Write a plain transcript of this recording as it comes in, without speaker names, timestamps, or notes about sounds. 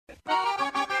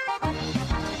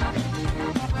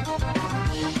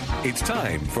It's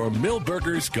time for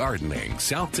Millburgers Gardening,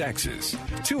 South Texas.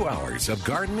 2 hours of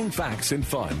gardening facts and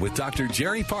fun with Dr.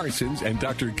 Jerry Parsons and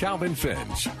Dr. Calvin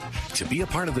Finch. To be a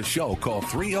part of the show, call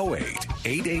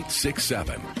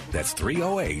 308-8867. That's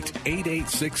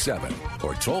 308-8867.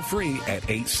 Or toll free at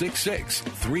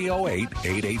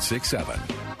 866-308-8867.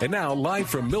 And now, live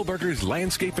from Millburgers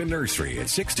Landscape and Nursery at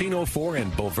 1604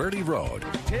 and Bulverde Road.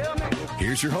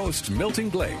 Here's your host, Milton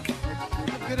Blake.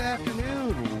 Good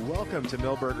afternoon. Welcome to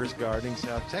Millburgers Gardening,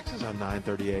 South Texas on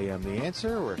 9:30 a.m. The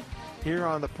Answer. We're here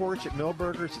on the porch at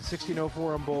Millburgers at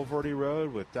 1604 on Bulverde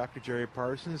Road with Dr. Jerry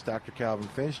Parsons, Dr. Calvin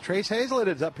Finch. Trace Hazlett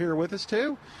is up here with us,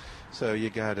 too. So you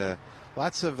got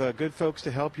lots of good folks to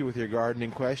help you with your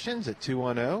gardening questions at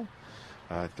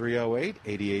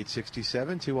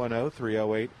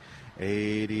 210-308-8867,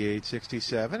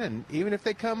 210-308-8867. And even if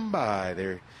they come by,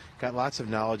 they're got lots of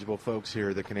knowledgeable folks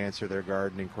here that can answer their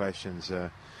gardening questions.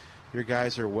 Your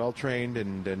guys are well-trained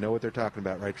and know what they're talking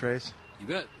about, right, Trace? You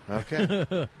bet.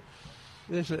 Okay.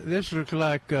 This looks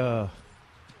like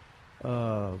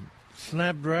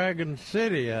Snapdragon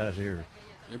City out here.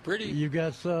 They're pretty. You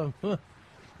got some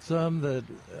that,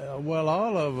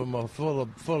 all of them are full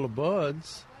of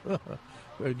buds.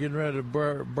 They're getting ready to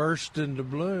burst into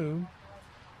bloom,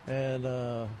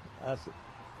 and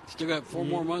still got 4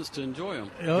 more months to enjoy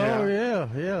them. Oh yeah,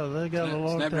 they got a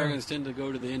long Snapdragons time. tend to go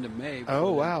to the end of May.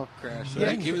 Oh wow! Crash. So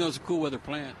Yeah. even though it's a cool weather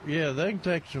plant. Yeah, they can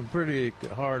take some pretty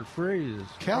hard freezes.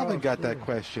 Calvin got that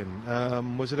question.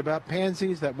 Was it about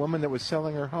pansies? That woman that was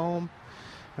selling her home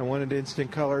and wanted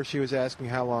instant color. She was asking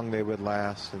how long they would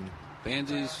last. And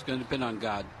Pansies going to depend on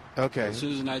God. okay, As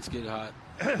soon as the nights get hot.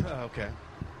 okay.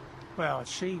 Well,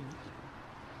 she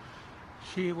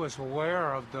was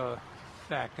aware of the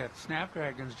fact that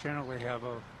snapdragons generally have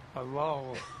a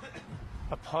lull,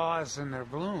 a pause in their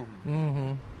bloom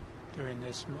during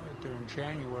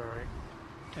January,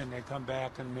 and they come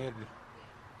back in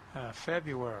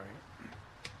mid-February.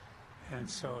 And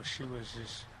so she was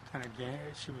just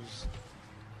she was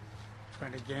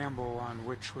trying to gamble on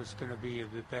which was going to be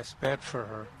the best bet for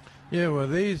her. Yeah, well,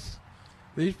 these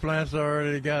plants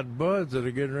already got buds that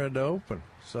are getting ready to open,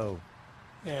 so.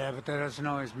 Yeah, but that doesn't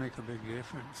always make a big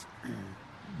difference.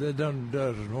 That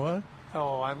doesn't what?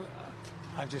 Oh, I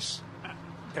just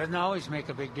doesn't always make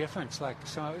a big difference. Like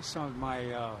some of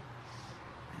my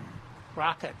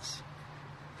rockets.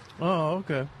 Oh,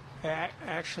 okay.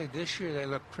 Actually, this year they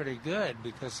look pretty good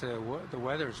because the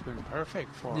weather's been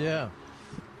perfect for them. Yeah.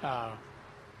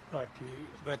 But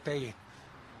they,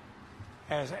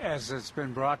 as it's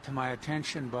been brought to my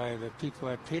attention by the people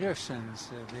at Peterson's,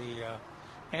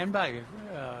 and by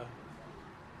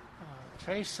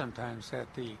Trace sometimes, that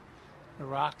the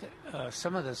rocket,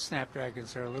 some of the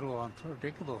snapdragons are a little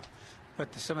unpredictable,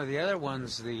 but some of the other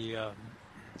ones, the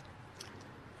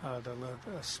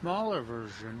smaller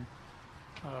version,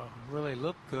 really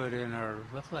look good and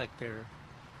look like they're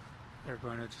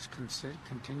going to just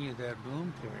continue that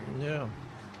bloom period. Yeah.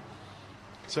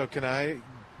 So can I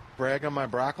brag on my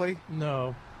broccoli?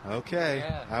 No. Okay.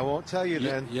 Yeah. I won't tell you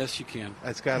then. Yes, you can.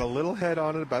 It's got a little head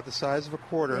on it about the size of a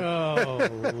quarter. Oh,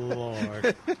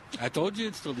 Lord. I told you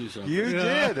it'd still do something. You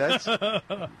did.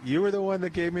 You were the one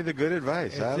that gave me the good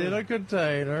advice. It's in a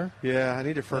container. Yeah, I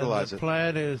need to fertilize The it.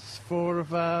 plant is 4 to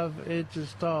 5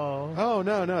 inches tall. Oh,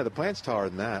 no. The plant's taller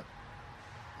than that.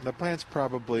 The plant's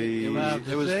probably...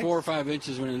 It was 4 or 5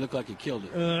 inches when it looked like it killed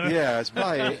it. yeah, it's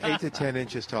probably 8 to 10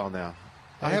 inches tall now.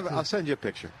 I'll send you a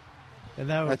picture. And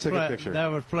that was I took a picture. That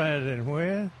was planted in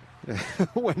when?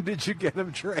 When did you get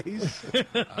them, Trace?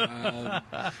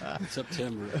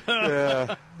 September.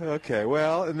 Yeah. Okay.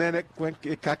 Well, and then it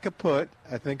got kaput.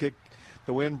 I think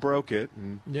the wind broke it,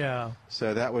 and Yeah.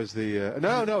 so that was the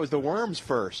no, it was the worms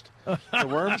first. The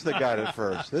worms that got it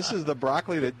first. This is the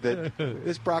broccoli that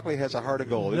this broccoli has a heart of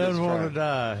gold. It doesn't want to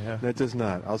die. Yeah. That does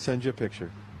not. I'll send you a picture.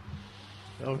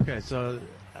 Okay, so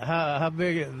how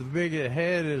big the big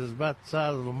head is about the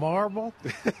size of a marble?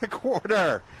 A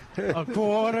quarter. A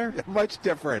quarter? Much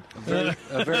different. A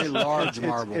very large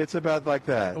marble. It's about like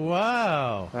that.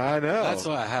 Wow. I know. That's a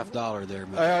 $50 there,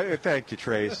 man. Thank you,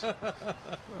 Trace.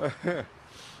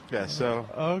 Yeah, so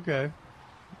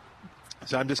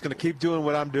I'm just going to keep doing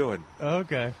what I'm doing.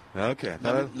 Okay. Okay.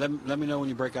 Let me know when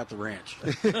you break out the ranch.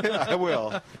 I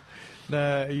will.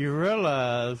 Now, you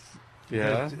realize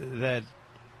that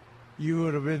you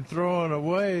would have been throwing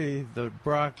away the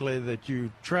broccoli that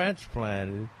you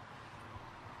transplanted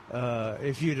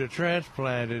if you'd have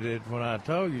transplanted it when I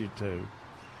told you to.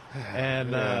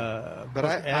 And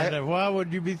But why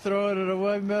would you be throwing it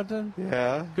away, Milton?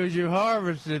 yeah. Because you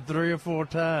harvested 3 or 4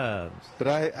 times. But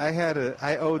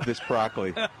I owed this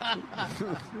broccoli.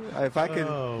 If I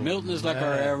can, Milton is like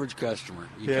our average customer.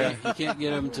 You can't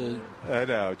get him to I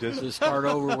know. Just start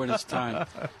over when it's time.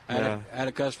 I had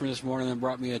a customer this morning that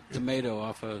brought me a tomato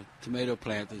off a tomato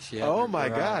plant that she had. in oh her my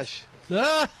garage.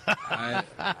 gosh,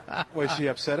 I, was she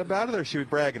upset about it or she was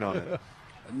bragging on it?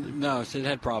 no, it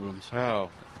had problems. Oh,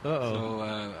 So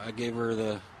I gave her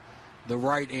the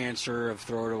right answer of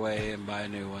throw it away and buy a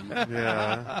new one.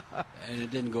 yeah. And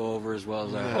it didn't go over as well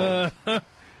as I hoped.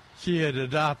 She had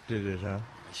adopted it, huh?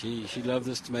 She loved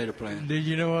this tomato plant. Did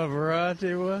you know what variety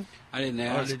it was? I didn't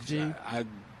ask. did you? I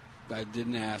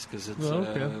didn't ask because it's. Well,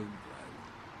 okay.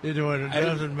 It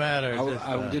doesn't matter.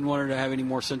 I didn't want her to have any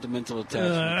more sentimental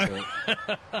attachment to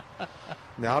it.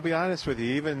 Now I'll be honest with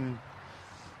you. Even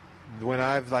when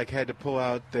I've had to pull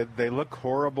out, they look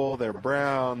horrible. They're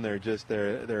brown.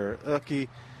 They're icky.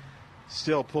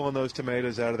 Still pulling those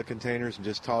tomatoes out of the containers and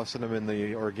just tossing them in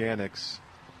the organics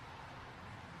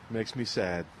makes me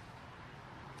sad.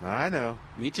 I know.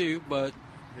 Me too, but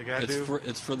You gotta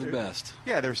it's for the best.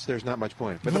 Yeah, there's not much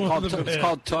point. But It's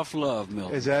called tough love,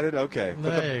 Milton. is that it? Okay.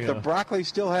 But There you the go. broccoli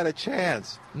still had a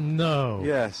chance. No.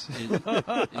 Yes. And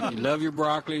you love your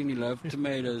broccoli and you love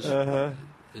tomatoes. Uh-huh.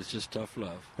 It's just tough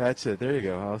love. That's it. There you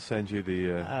go. I'll send you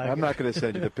the. I'm not going to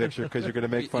send you the picture because you're going to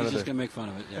make fun He's of just the, going to make fun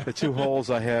of it. Yeah. the 2 holes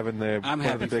I have in the, I'm one of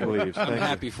happy. the big for leaves. I'm Thank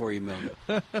happy for you, Milton.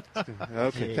 you.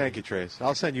 Okay. Thank you, Trace.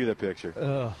 I'll send you the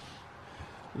picture.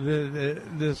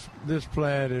 This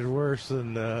plant is worse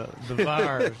than the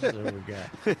virus that we got.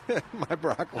 My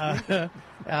broccoli.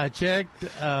 I checked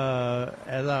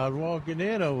as I was walking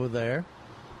in over there,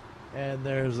 and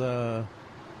there's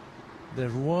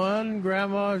one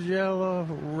Grandma's yellow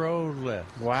rose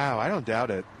left. Wow, I don't doubt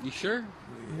it. You sure?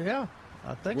 Yeah,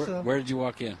 I think so. Where did you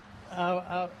walk in?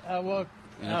 I walked.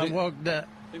 Yeah, I walked that.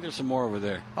 I think there's some more over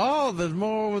there. Oh, there's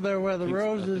more over there where the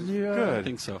roses. I Good.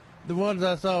 think so. The ones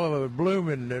I saw were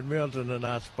blooming that Milton and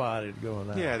I spotted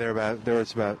going out. Yeah,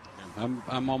 it's about.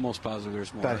 I'm almost positive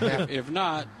there's more. About half. If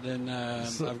not, then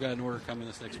I've got an order coming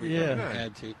this next week. Yeah. I'll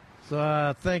add to. So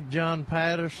I think John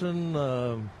Patterson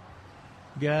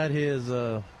got his.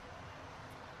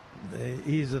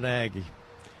 He's an Aggie,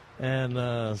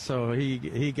 and so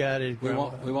he got his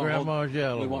grandma's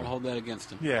yellow. We won't hold that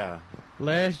against him. Yeah.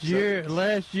 Last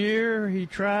year he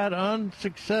tried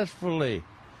unsuccessfully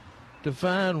to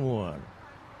find one.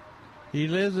 He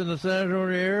lives in the San Antonio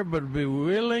area, but would be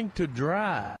willing to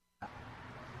drive.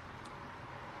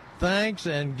 Thanks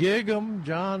and gig 'em,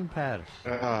 John Patterson.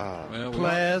 Well,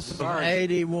 Class of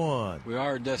 81. We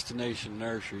are a destination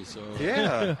nursery, so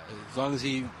Yeah. as long as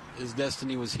his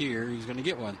destiny was here, he's going to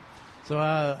get one. So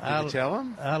Did you tell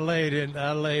him? I laid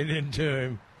into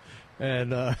him,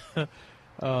 and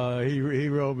he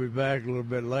wrote me back a little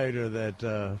bit later that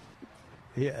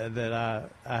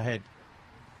I had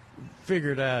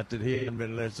figured out that he hadn't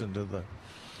been listening to the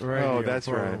radio. Oh, that's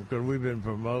right. Because we've been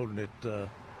promoting it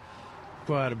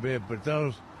quite a bit. But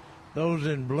those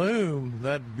in bloom,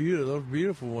 those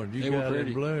beautiful ones you They were got pretty.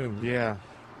 in bloom. Yeah.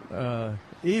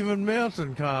 Even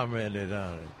Milton commented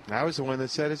on it. I was the one that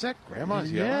said, "Is that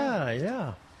Grandma's yellow?"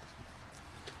 Yeah.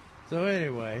 So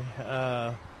anyway,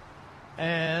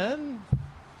 and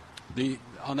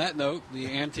On that note, the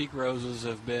antique roses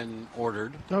have been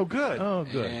ordered. Oh, good.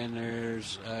 And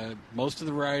there's most of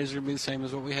the varieties are going to be the same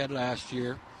as what we had last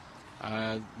year.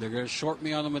 They're going to short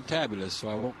me on the Metabulus, so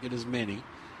I won't get as many.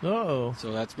 uh-oh.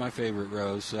 So that's my favorite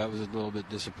rose. So that was a little bit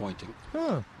disappointing.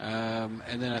 Huh.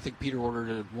 And then I think Peter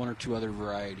ordered 1 or 2 other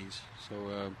varieties.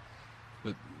 So,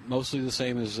 but mostly the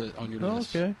same as on your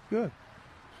list. Okay, good.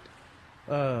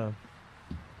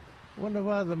 Wonder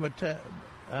why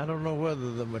I don't know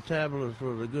whether the Metabulus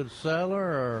was a good seller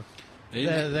or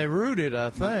they rooted, I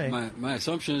think. My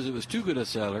assumption is it was too good a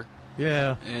seller,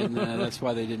 Yeah, and that's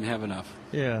why they didn't have enough.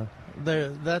 yeah.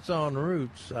 That's on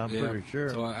roots, I'm Yeah. pretty sure.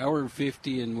 So I ordered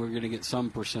 50, and we're going to get some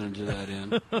percentage of that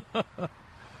in.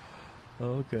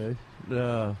 Okay.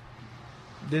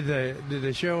 Did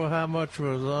they show how much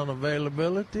was on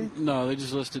availability? No, they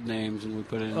just listed names, and we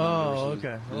put in. Oh,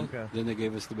 numbers, and okay. Then they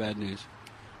gave us the bad news.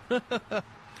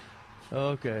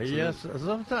 Okay. Yes.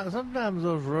 Sometimes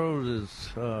those roses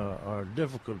are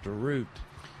difficult to root.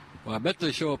 Well, I bet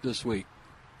they show up this week.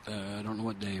 I don't know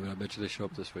what day, but I bet you they show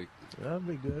up this week. That'll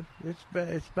be good.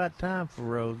 It's about time for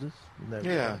roses.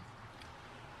 Yeah.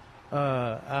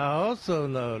 I also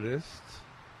noticed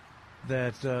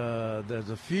that there's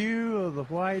a few of the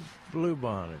white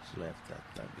bluebonnets left.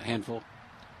 A handful.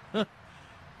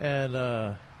 And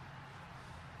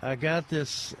I got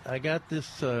this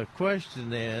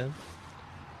question in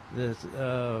this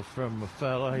from a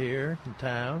fellow here in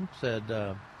town. Said,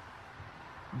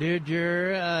 "Dear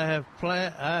Jerry, I have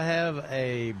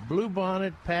a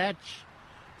bluebonnet patch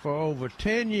for over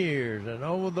 10 years, and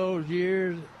over those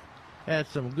years had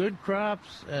some good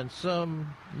crops and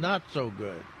some not so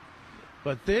good.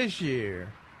 But this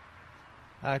year,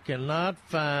 I cannot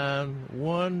find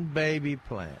one baby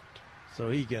plant." So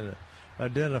he can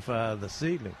identify the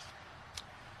seedlings.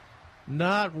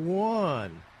 Not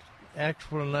one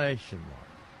explanation mark.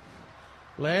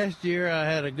 Last year I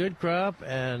had a good crop,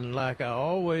 and like I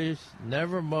always,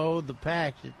 never mowed the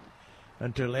patch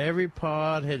until every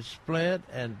pod had split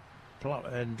and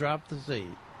dropped the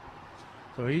seed.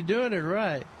 So he's doing it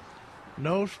right.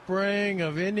 No spraying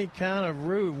of any kind of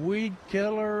root, weed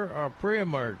killer, or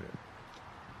pre-emergent.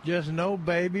 Just no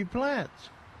baby plants.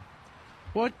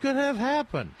 What could have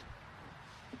happened?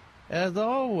 As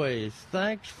always,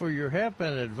 thanks for your help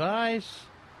and advice,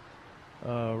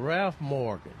 Ralph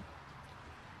Morgan.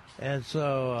 And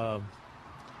so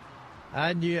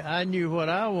I knew what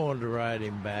I wanted to write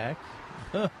him back,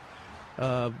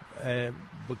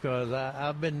 because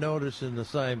I've been noticing the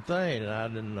same thing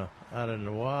out in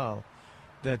the wild,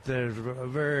 that there's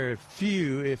very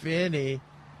few, if any,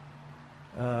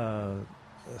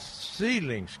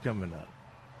 seedlings coming up.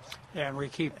 Yeah, and we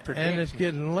keep predicting. And it's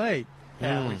getting late.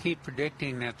 Yeah, we keep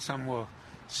predicting that some will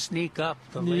sneak up,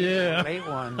 the late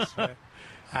ones. But,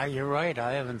 you're right.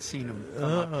 I haven't seen them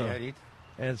come up yet either.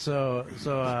 And so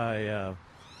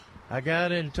I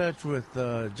got in touch with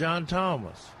John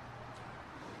Thomas,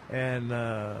 and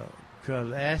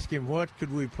cause asked him what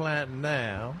could we plant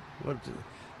now.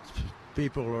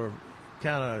 People are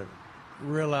kind of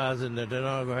realizing that they're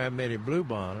not going to have many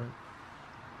bluebonnets.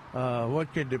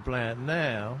 What could they plant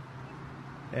now?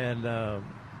 And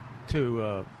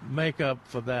to make up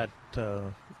for that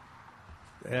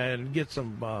and get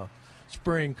some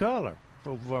spring color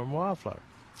from wildflower.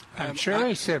 I'm sure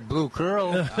he said blue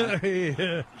curl.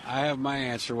 I have my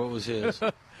answer. What was his?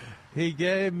 He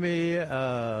gave me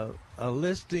a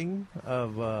listing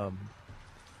of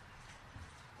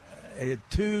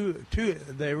two.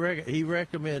 He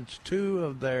recommends two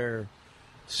of their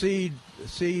seed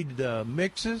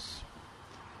mixes,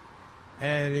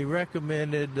 and he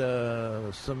recommended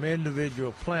some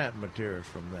individual plant materials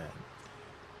from that.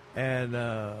 And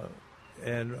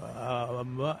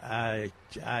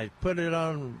I put it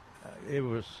on. It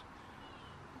was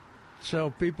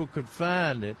so people could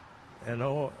find it and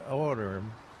order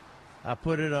them. I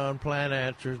put it on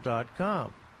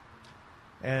plantanswers.com,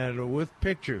 and with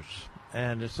pictures,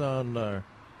 and it's on the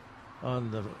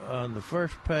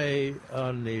first page,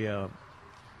 on the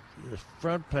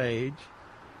front page,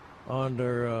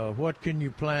 under what can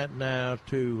you plant now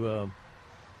to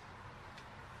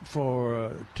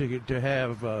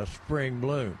have spring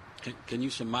bloom. Can you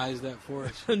surmise that for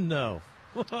us? No.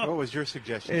 What was your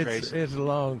suggestion, Tracy? It's a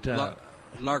long time.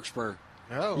 Larkspur.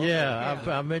 Oh, okay. Yeah,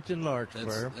 I mentioned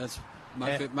larkspur. That's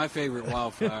my favorite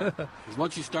wildflower. Because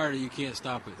once you start it, you can't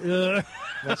stop it.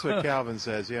 That's what Calvin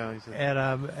says. Yeah, he said, and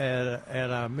I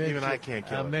mentioned, even I can't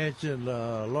kill it. I mentioned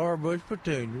Laura Bush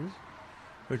petunias,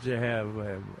 which they have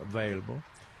available,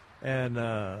 and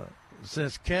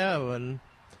since Calvin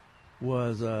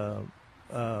was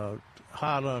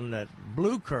hot on that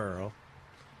blue curl,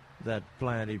 that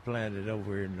plant he planted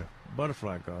over in the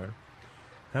butterfly garden,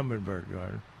 hummingbird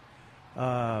garden.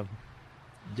 I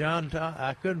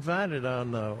couldn't find it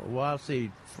on the Wild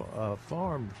Seed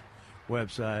Farms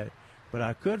website, but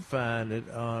I could find it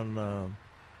on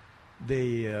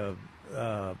the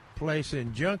place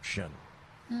in Junction,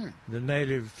 the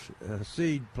native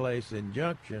seed place in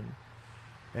Junction,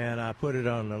 and I put it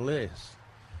on the list.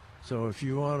 So if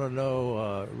you want to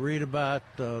know, read about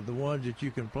the ones that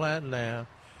you can plant now.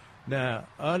 Now,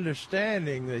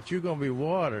 understanding that you're going to be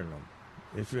watering them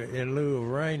if you're in lieu of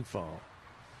rainfall.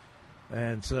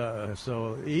 And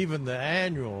so even the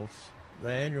annual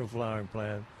flowering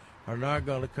plants are not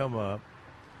going to come up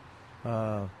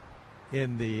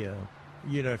in the,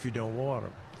 if you don't water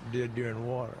them during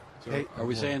water. So are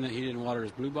we saying that he didn't water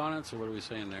his bluebonnets, or what are we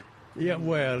saying there? Yeah,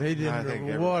 well, he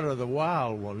didn't water the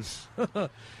wild ones.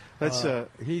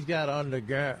 He's got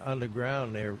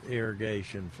underground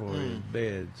irrigation for his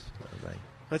beds, I think.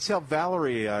 Let's help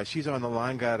Valerie. She's on the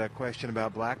line. Got a question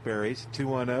about blackberries.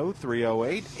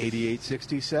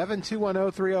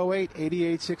 210-308-8867.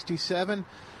 210-308-8867.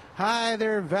 Hi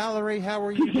there, Valerie. How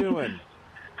are you doing?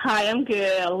 Hi, I'm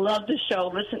good. I love the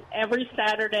show. Listen every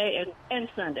Saturday and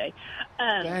Sunday.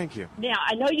 Thank you. Now,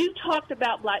 I know you talked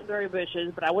about blackberry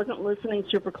bushes, but I wasn't listening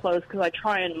super close because I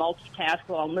try and multitask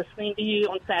while I'm listening to you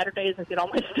on Saturdays and get all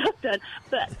my stuff done.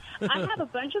 But I have a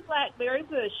bunch of blackberry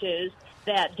bushes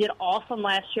that did awesome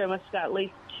last year. I must have got at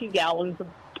least 2 gallons of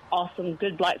awesome,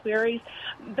 good blackberries.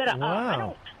 But I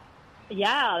don't.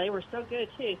 Yeah, they were so good,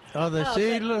 too. Are they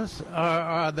seedless?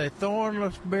 Are they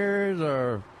thornless berries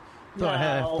or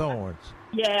have thorns?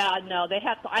 Yeah, no, they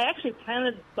have. I actually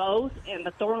planted both, and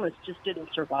the thornless just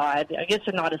didn't survive. I guess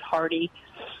they're not as hardy.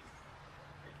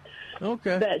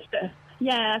 Okay. But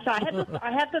yeah, so I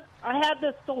had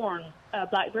the thorn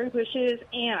blackberry bushes,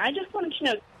 and I just wanted to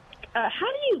know, how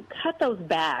do you cut those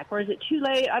back, or is it too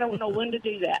late? I don't know when to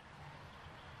do that.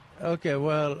 Okay,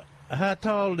 well, how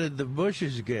tall did the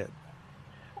bushes get?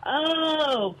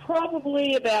 Oh,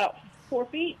 probably about 4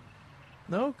 feet.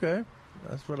 Okay,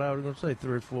 that's what I was going to say,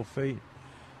 3 or 4 feet.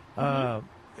 And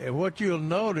what you'll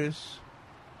notice,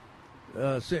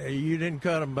 you didn't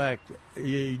cut them back.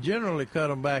 You generally cut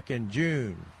them back in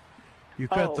June. You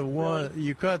cut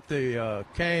You cut the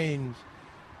canes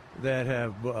that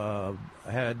have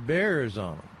had berries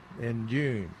on them in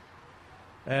June,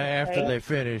 after they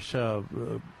finish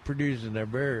producing their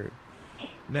berries.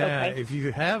 Now, if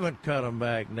you haven't cut them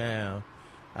back now,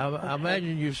 I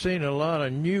imagine you've seen a lot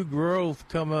of new growth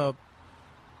come up.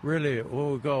 Really,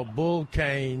 what we call bull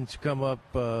canes come up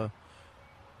in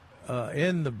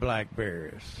the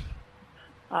blackberries.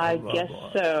 I guess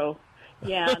so.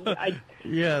 Yeah.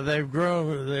 Yeah, they've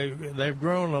grown. They've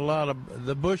grown a lot of.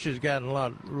 The bush has gotten a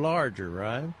lot larger,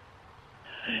 right?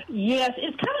 Yes,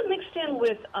 it's kind of mixed in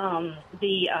with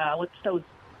with those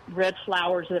red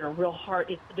flowers that are real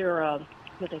hard. They're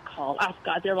what they call. I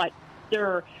forgot. They're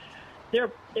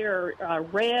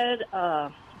red.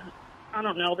 I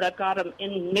don't know, but I've got them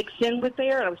mixed in with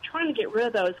there, and I was trying to get rid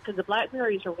of those because the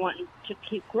blackberries are wanting to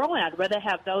keep growing. I'd rather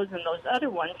have those than those other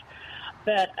ones.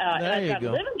 But I've got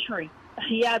a lemon tree.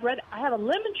 Yeah, I have a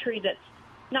lemon tree that's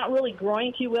not really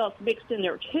growing too well. It's mixed in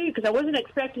there too because I wasn't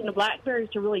expecting the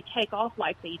blackberries to really take off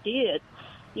like they did,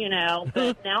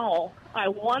 But now I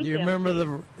want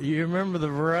them. You remember the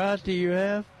variety you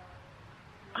have?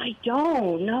 I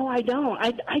don't. No, I don't.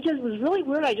 I just was really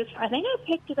weird. I think I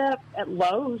picked it up at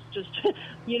Lowe's, just and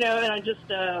I just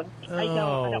I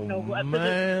don't know what.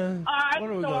 Man, I'm what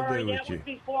are we sorry. Gonna do That with was you?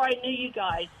 before I knew you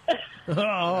guys.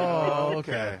 Oh,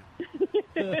 okay.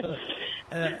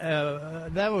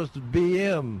 That was the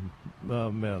BM,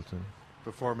 Milton.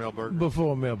 Before Milberger?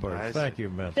 Before Milberger. Thank you,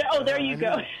 Milton. There you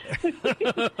go.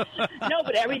 No,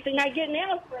 but everything I get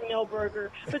now is from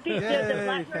Milberger. But the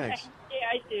blackberry,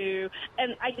 yeah, I do.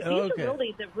 And these are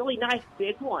really the really nice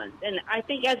big ones. And I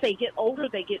think as they get older,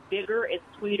 they get bigger and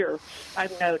sweeter,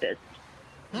 I've noticed.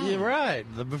 You're right.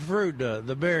 The fruit does.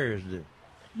 The berries do.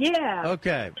 Yeah.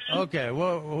 Okay.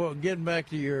 Well, getting back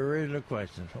to your original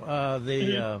question.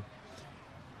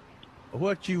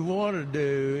 What you want to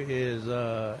do is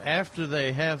after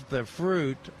they have the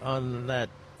fruit on the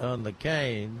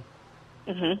cane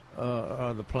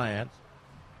or the plant,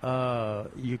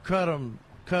 you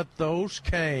cut those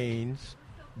canes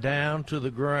down to the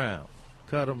ground.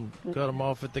 Cut them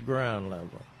off at the ground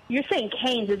level. You're saying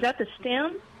canes? Is that the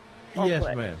stem? Yes,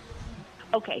 ma'am.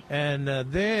 Okay. And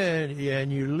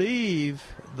then you leave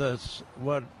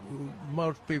what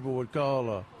most people would call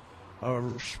a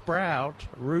root sprout.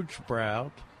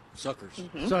 Suckers.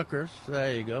 Mm-hmm. Suckers,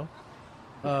 there you go.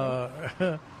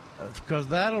 Because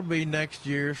that'll be next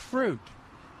year's fruit.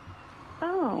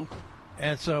 Oh.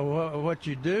 And so what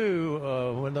you do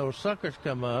when those suckers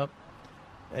come up,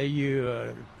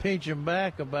 you pinch them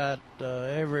back about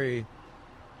every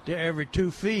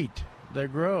 2 feet they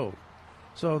grow.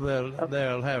 So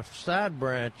they'll have side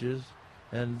branches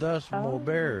and thus more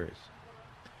berries.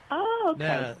 Oh, okay.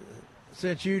 Now,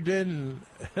 since you didn't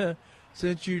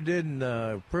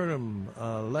prune them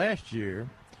last year,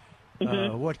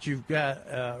 what you've got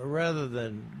rather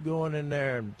than going in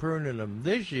there and pruning them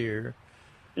this year,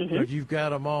 but you've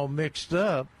got them all mixed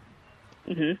up.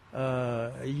 You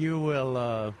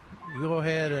will go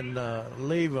ahead and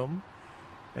leave them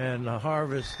and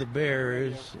harvest the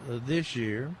berries this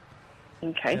year.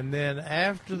 Okay. And then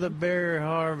after the berry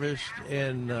harvest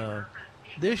in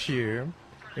this year,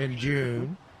 in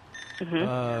June,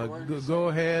 go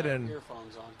ahead and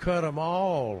cut them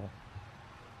all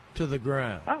to the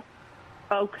ground. Oh,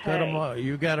 okay. Cut them all.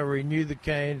 You got to renew the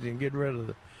canes and get rid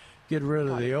of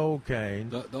the old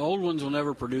canes. The old ones will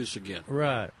never produce again.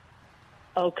 Right.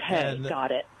 Okay, got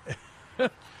it.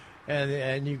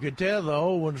 And you can tell the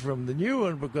old ones from the new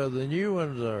ones because the new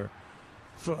ones are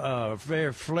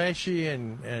very fleshy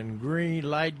and green,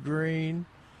 light green,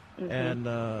 and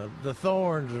the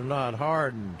thorns are not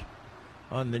hardened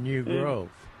on the new growth.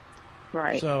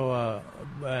 Right. So,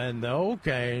 and the old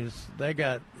canes, they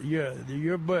got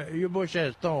your bush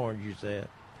has thorns. You said.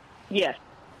 Yes.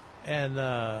 And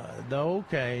the old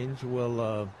canes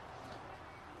will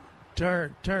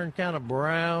turn kind of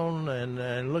brown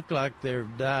and look like they've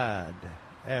died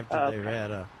after they've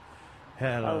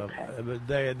but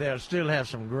they'll still have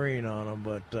some green on them,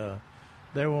 but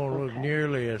they won't look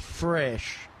nearly as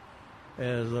fresh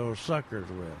as those suckers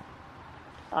will.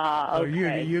 So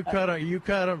you cut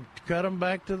them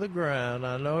back to the ground.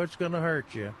 I know it's going to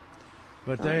hurt you,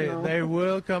 but they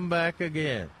will come back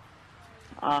again.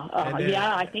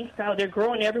 Yeah, I think so. They're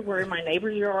growing everywhere in my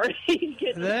neighbor's yard.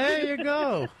 There you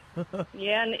go.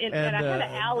 Yeah, and I had an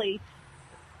alley.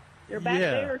 They're back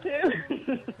there, too.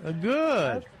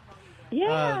 Good.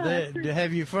 Yeah.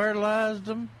 Have you fertilized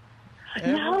them?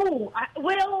 Ever? No.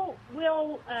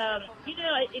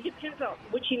 It depends on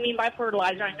what you mean by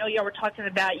fertilizer. I know y'all were talking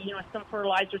about, some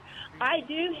fertilizers. I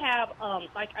do have,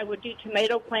 like I would do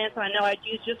tomato plants. I know I'd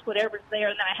use just whatever's there.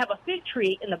 And then I have a fig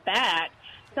tree in the back.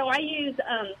 So I use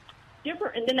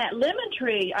different, and then that lemon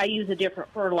tree, I use a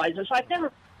different fertilizer. So I've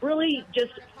never really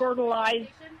just fertilized,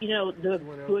 the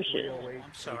bushes. I'm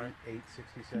sorry.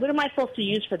 What am I supposed to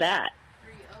use for that?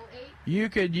 You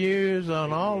could use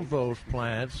on all those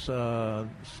plants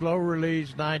slow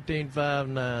release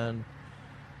 1959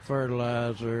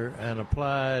 fertilizer and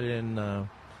apply it in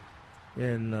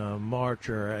March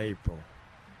or April.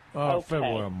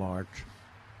 February or March.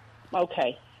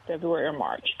 Okay. February or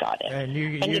March, got it. And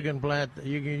you can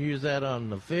use that on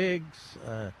the figs,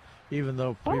 even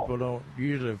though people don't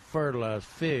usually fertilize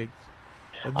figs.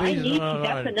 That's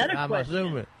another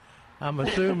question. I'm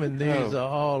assuming these are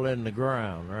all in the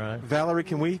ground, right? Valerie,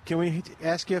 can we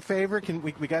ask you a favor?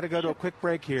 We got to go to a quick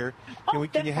break here.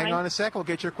 Can you hang on a sec? We'll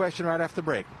get your question right after the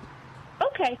break.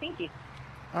 Okay, thank you.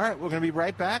 All right, we're going to be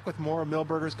right back with more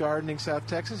Milberger's Gardening South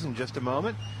Texas in just a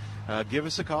moment. Give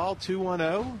us a call,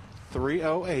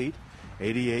 210-308-8867,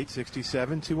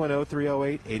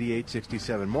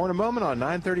 210-308-8867. More in a moment on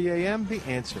 9:30 a.m., The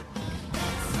Answer.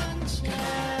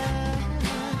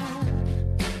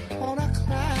 On a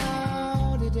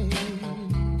cloudy day,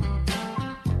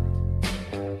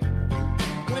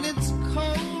 when it's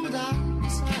cold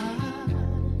outside.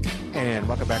 And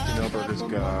welcome back to Milberger's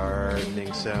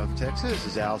Gardening South Texas.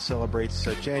 As Al celebrates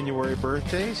January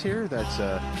birthdays here, that's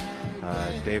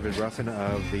David Ruffin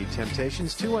of the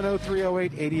Temptations.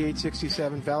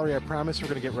 210-308-8867. Valerie, I promise we're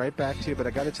going to get right back to you, but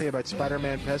I got to tell you about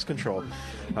Spider-Man Pest Control.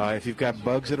 If you've got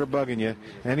bugs that are bugging you,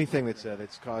 anything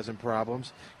that's causing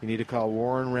problems, you need to call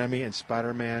Warren Remy and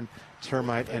Spider-Man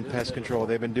Termite and Pest Control.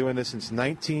 They've been doing this since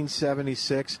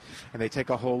 1976, and they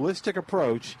take a holistic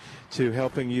approach to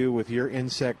helping you with your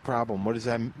insect problem. What does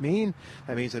that mean?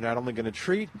 That means they're not only going to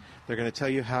treat, they're going to tell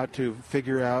you how to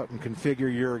figure out and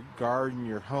configure your garden,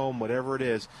 your home, whatever it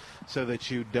is, so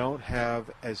that you don't have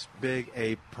as big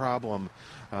a problem.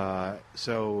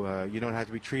 So you don't have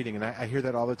to be treating. And I hear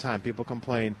that all the time. People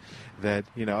complain that,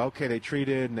 they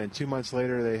treated, and then 2 months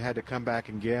later they had to come back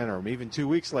again, or even 2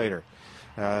 weeks later.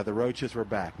 The roaches were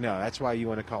back. No, that's why you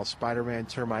want to call Spider-Man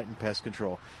Termite and Pest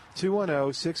Control.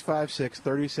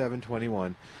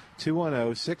 210-656-3721.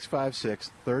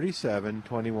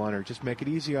 210-656-3721. Or just make it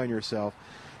easy on yourself.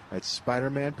 That's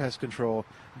Spider-Man Pest Control.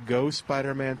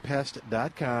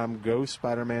 GoSpidermanPest.com.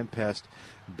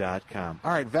 GoSpidermanPest.com.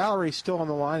 All right, Valerie's still on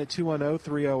the line at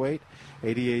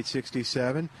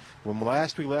 210-308-8867. When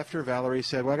last we left her, Valerie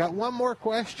said, "Well, I got one more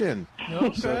question."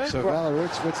 Okay. So Valerie,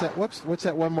 what's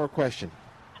that one more question?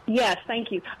 Yes,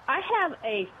 thank you. I have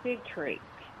a fig tree,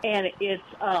 and it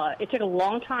took a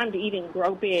long time to even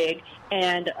grow big,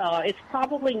 and it's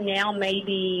probably now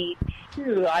maybe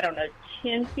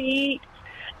 10 feet.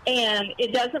 And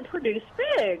it doesn't produce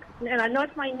figs. And I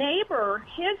noticed my neighbor,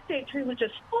 his fig tree was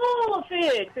just full of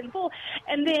figs and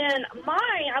then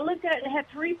mine, I looked at it and it had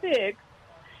 3 figs.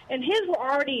 And his were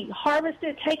already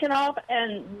harvested, taken off,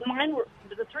 and mine were,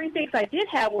 the 3 figs I did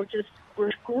have were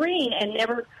green and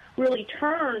never really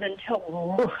turned until,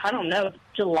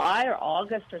 July or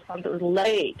August or something. It was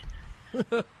late.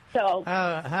 So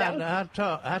how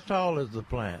tall is the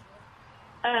plant?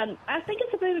 I think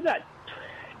it's about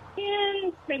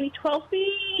 10, maybe 12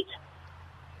 feet.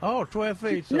 Oh, 12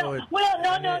 feet. So no, it's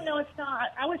not.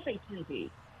 I would say 10 feet.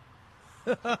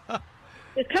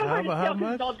 It's kind of hard to tell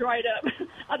because it's all dried up.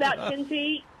 About 10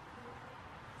 feet.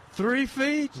 3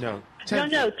 feet? No. 10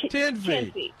 feet. 10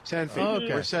 feet. 10 feet.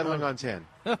 Okay. We're settling on 10.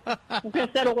 We're going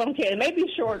to settle on 10. Maybe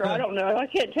shorter. I don't know. I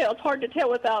can't tell. It's hard to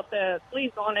tell without the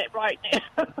leaves on it right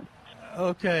now.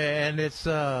 Okay, and it's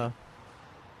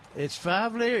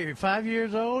 5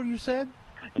 years old, you said?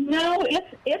 No,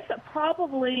 it's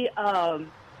probably 10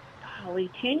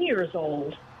 years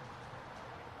old.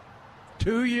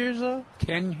 2 years old?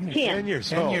 10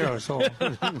 years old. 10 years old.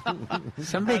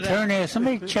 Somebody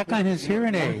check on his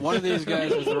hearing aid. One of these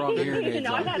guys has the wrong hearing aids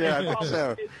on. Yeah, I think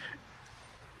so.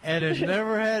 And it's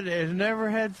never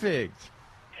had figs.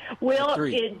 Well,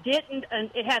 3. it didn't,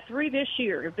 and it had 3 this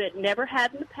year, but it never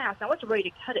had in the past. I was ready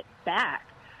to cut it back,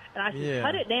 and I said,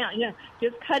 "Cut it down,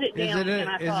 just cut it down."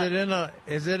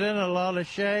 Is it in a lot of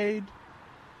shade?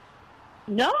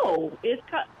 No, it's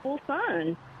got full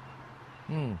sun.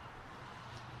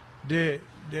 Do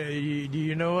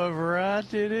you know what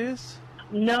variety it is?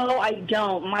 No, I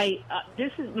don't.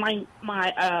 This is my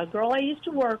girl I used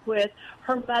to work with.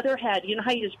 Her mother had, you know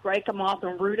how you just break them off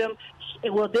and root them.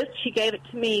 She gave it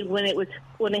to me when it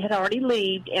had already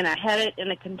leaved, and I had it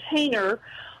in a container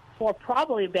for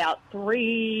probably about 4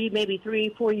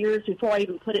 years before I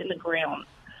even put it in the ground.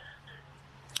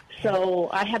 So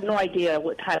I have no idea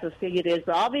what type of fig it is,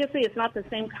 but obviously it's not the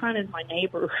same kind as my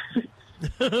neighbor.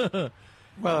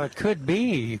 Well, it could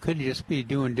be. You could just be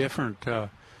doing different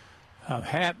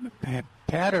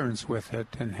patterns with it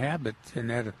and habits,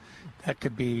 and that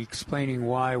could be explaining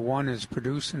why one is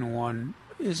producing and one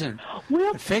isn't.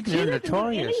 Well, figs are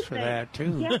notorious for that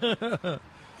too.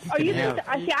 Yeah.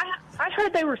 I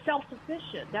heard they were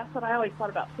self-sufficient. That's what I always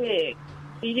thought about figs.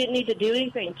 You didn't need to do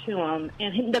anything to them.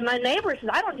 And my neighbor says,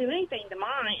 I don't do anything to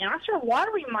mine. And I started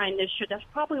watering mine this year. That's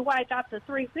probably why I got the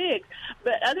 3 figs.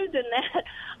 But other than that,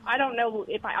 I don't know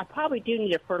if I probably do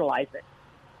need to fertilize it.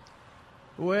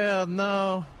 Well,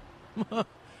 no.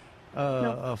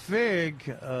 A fig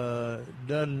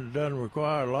doesn't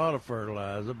require a lot of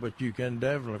fertilizer, but you can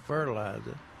definitely fertilize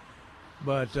it.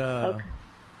 But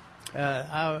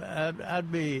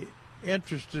I'd be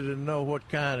interested to know what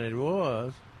kind it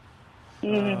was.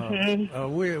 We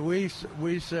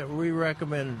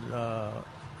recommend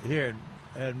here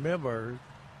at Millburgers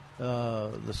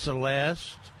the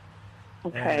Celeste.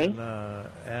 Okay.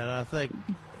 And I think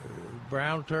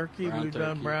brown turkey. We've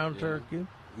done brown turkey.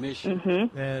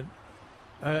 Mission. And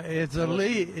is a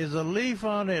leaf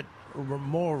on it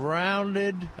more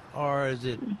rounded, or is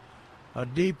it a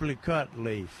deeply cut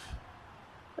leaf?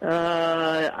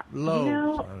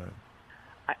 Lobes.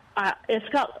 It's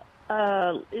got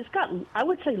I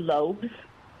would say lobes.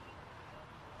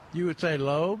 You would say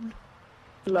lobed?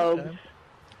 Lobes.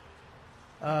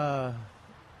 Okay.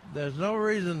 There's no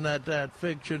reason that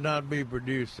fig should not be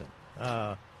producing.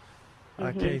 I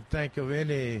can't think of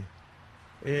any,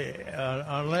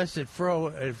 unless it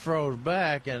froze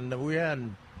back, and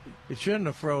it shouldn't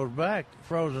have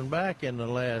frozen back in the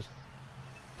last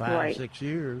 5-6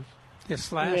 years.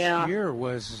 This last year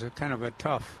was kind of a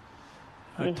tough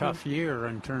year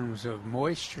in terms of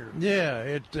moisture. Yeah,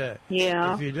 if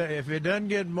it doesn't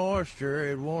get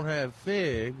moisture, it won't have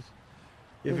figs.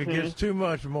 If it gets too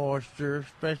much moisture,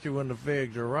 especially when the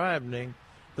figs are ripening,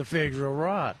 the figs will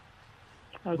rot.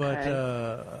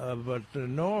 Okay. But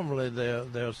normally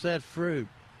they'll set fruit,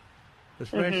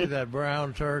 especially that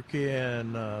brown turkey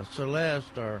and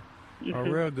Celeste are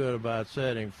real good about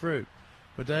setting fruit.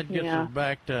 But that gets us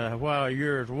back to why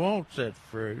yours won't set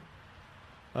fruit.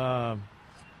 I'd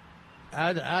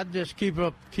just keep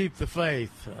the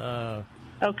faith.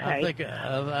 Okay. I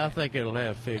think it'll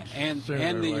have figs. And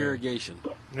the irrigation.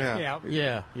 Yeah.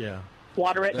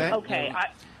 Water it. Okay.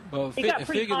 A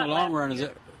fig in the long run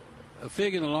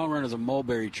is a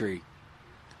mulberry tree.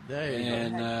 There you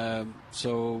go.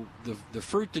 So the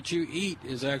fruit that you eat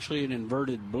is actually an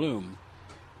inverted bloom,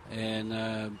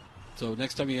 and so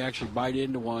next time you actually bite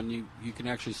into one, you can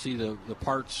actually see the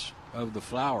parts of the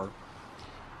flower,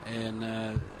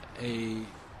 and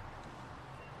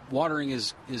watering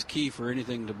is key for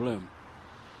anything to bloom.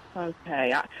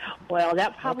 Okay.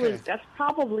 That's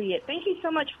probably it. Thank you so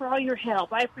much for all your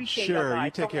help. I appreciate it. Sure. You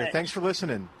take care. Thanks for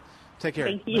listening. Take care.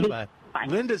 Thank you. Bye. Bye.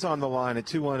 Linda's on the line at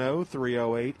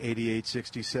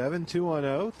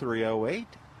 210-308-8867,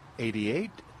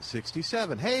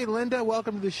 210-308-8867. Hey, Linda,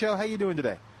 welcome to the show. How you doing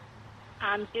today?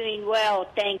 I'm doing well,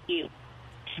 thank you.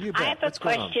 You bet. I have What's a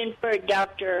going on? question for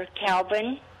Dr.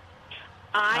 Calvin.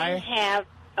 I have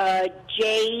a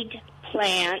jade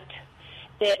plant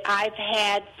that I've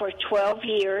had for 12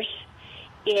 years.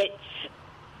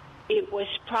 It was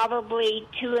probably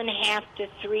 2.5 to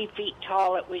 3 feet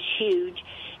tall. It was huge.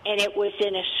 And it was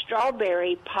in a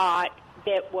strawberry pot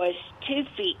that was 2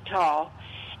 feet tall.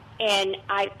 And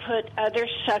I put other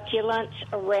succulents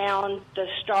around the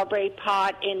strawberry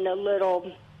pot in the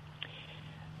little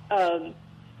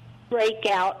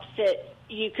breakouts that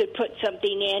you could put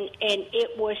something in, and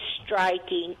it was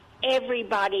striking.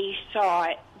 Everybody saw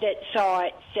it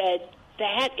said,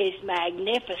 that is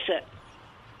magnificent.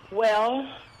 Well,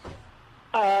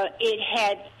 it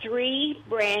had 3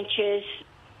 branches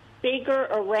bigger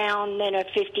around than a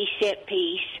 50-cent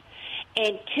piece,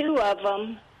 and 2 of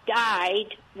them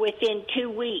died within 2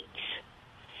 weeks.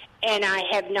 And I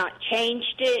have not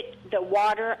changed it, the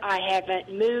water, I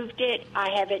haven't moved it, I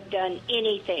haven't done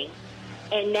anything.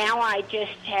 And now I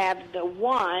just have the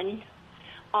one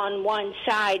on one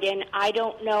side, and I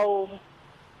don't know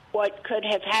what could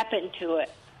have happened to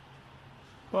it.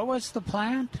 What was the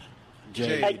plant?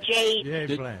 Jade. A jade.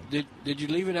 Jade plant. Did you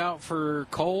leave it out for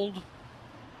cold?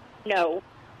 No.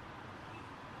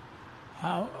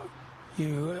 How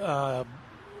you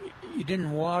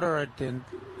didn't water it, and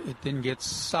it didn't get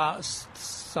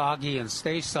soggy and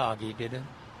stay soggy, did it?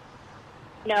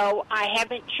 No, I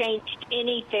haven't changed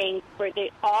anything for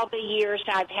all the years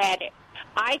I've had it.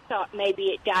 I thought maybe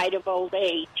it died of old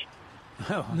age.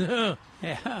 Oh, No,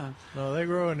 yeah. no, they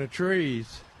grow in the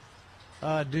trees.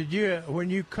 When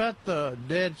you cut the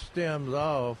dead stems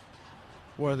off,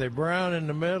 were they brown in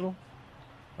the middle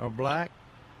or black?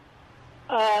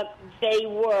 They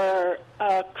were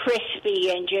crispy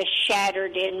and just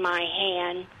shattered in my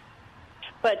hand.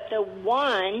 But the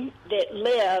one that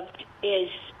lived is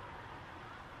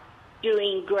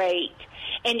doing great.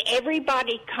 And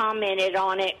everybody commented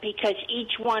on it because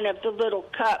each one of the little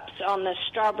cups on the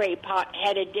strawberry pot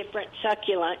had a different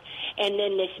succulent, and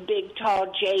then this big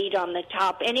tall jade on the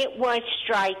top. And it was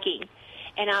striking,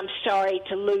 and I'm sorry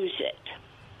to lose it.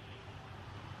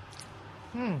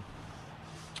 I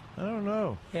don't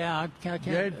know. Yeah, I can't.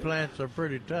 Jade plants are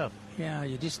pretty tough. Yeah,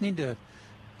 you just need to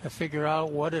figure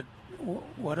out what it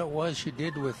was you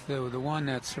did with the one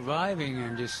that's surviving,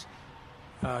 and just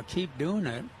keep doing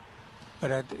it.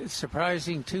 But it's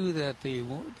surprising too that the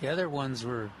other ones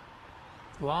were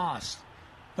lost.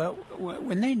 But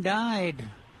when they died,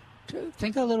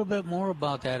 think a little bit more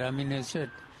about that. I mean,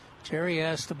 Jerry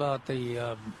asked about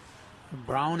the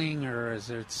browning, or was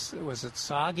it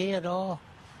soggy at all?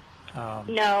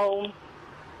 No,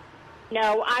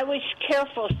 I was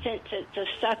careful since it's a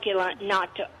succulent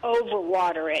not to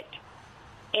overwater it.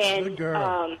 And Good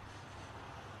girl.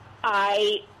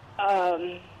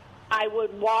 I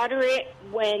would water it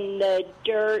when the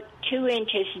dirt 2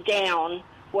 inches down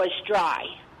was dry.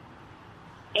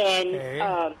 And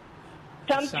Okay.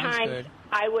 sometimes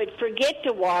I would forget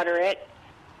to water it.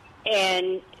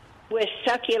 And with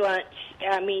succulents,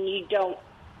 I mean, you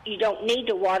don't need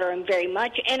to water them very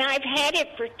much. And I've had it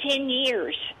for 10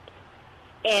 years.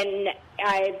 And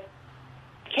I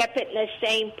kept it in the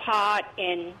same pot,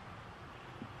 and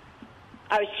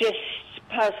I was just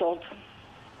puzzled.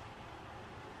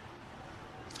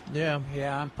 Yeah.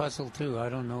 Yeah, I'm puzzled too. I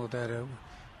don't know that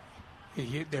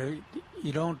you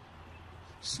don't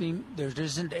seem there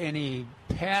isn't any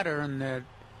pattern that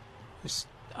is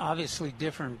obviously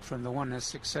different from the one that's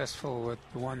successful with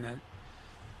the one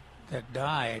that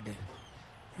died.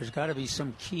 There's got to be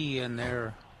some key in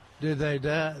there. Did they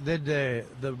die? Did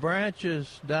the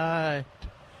branches die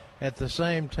at the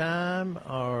same time,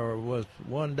 or was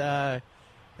one die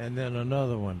and then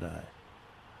another one die?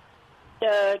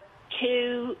 The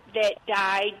 2 that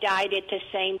died at the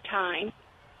same time.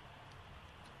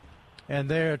 And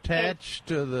they're attached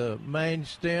to the main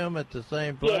stem at the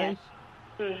same place?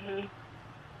 Mm-hmm.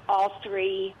 All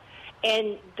 3.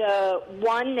 And the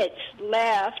one that's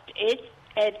left, it's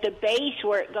at the base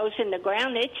where it goes in the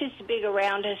ground, it's as big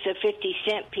around as a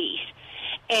 50-cent piece.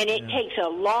 And it takes a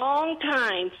long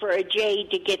time for a jade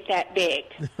to get that big.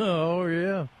 Oh,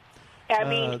 yeah. I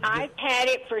mean, I've had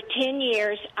it for 10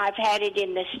 years. I've had it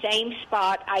in the same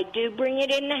spot. I do bring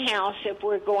it in the house if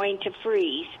we're going to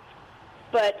freeze.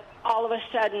 But all of a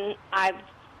sudden,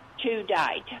 2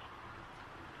 died.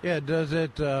 Yeah, do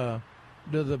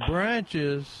the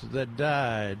branches that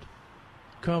died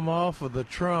come off of the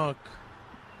trunk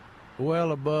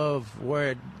well above where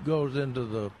it goes into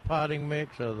the potting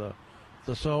mix or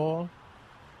the soil?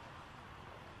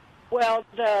 Well,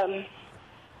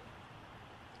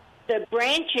 the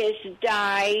branches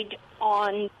died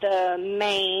on the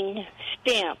main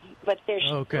stem, but there's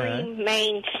 3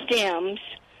 main stems.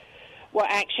 Well,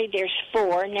 actually, there's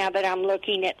 4 now that I'm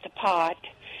looking at the pot.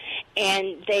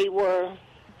 And they were,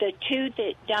 the 2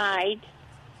 that died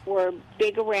were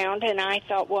big around, and I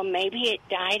thought, well, maybe it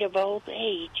died of old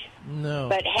age. No.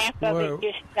 But half of it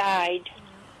just died.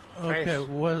 Okay,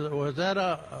 was that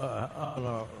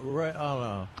on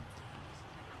a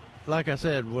like I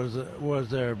said, was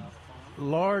there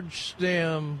large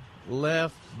stem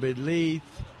left beneath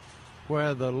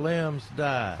where the limbs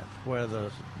died, where the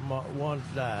ones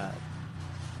died.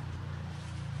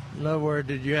 In other words,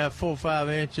 did you have 4 or 5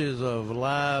 inches of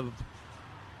live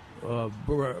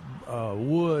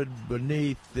wood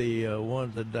beneath the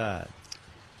ones that died?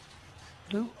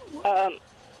 No,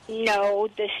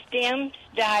 the stems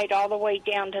died all the way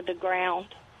down to the ground,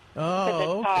 to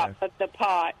the top of the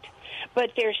pot.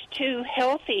 But there's 2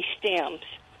 healthy stems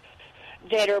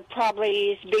that are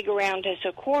probably as big around as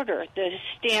a quarter, the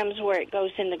stems where it goes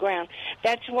in the ground.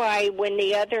 That's why when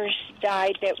the others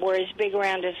died that were as big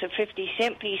around as a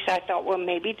 50-cent piece, I thought, well,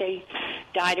 maybe they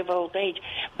died of old age.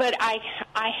 But I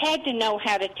had to know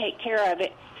how to take care of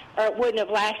it, or it wouldn't have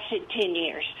lasted 10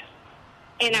 years.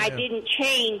 And I didn't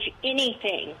change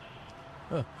anything.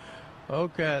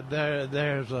 Okay,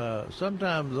 there's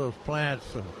sometimes those plants,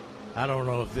 I don't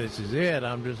know if this is it,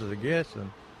 I'm just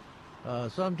guessing.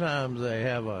 Sometimes they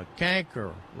have a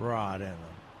canker rot in them.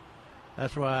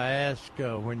 That's why I asked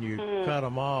when you cut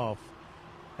them off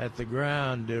at the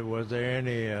ground, was there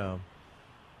any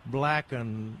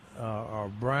blackened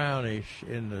or brownish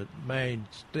in the main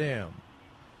stem?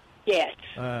 Yes.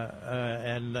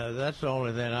 And that's the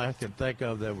only thing I can think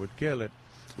of that would kill it.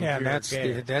 Yeah,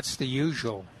 that's the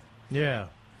usual. Yeah.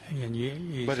 And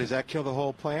but does that kill the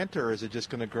whole plant, or is it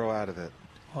just going to grow out of it?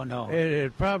 Oh no.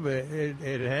 It probably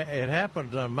it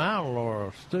happens on mountain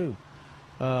laurels too.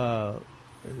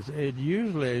 It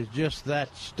usually is just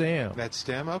that stem. That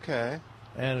stem, okay.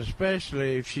 And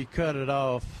especially if she cut it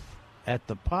off at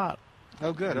the pot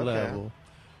level,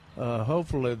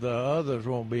 hopefully the others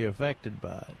won't be affected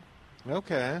by it.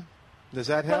 Okay. Does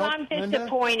that help, Well, I'm Linda?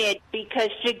 disappointed because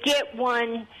to get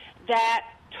one that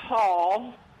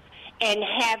tall and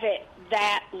have it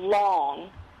that long,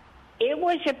 it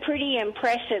was a pretty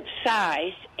impressive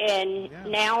size, and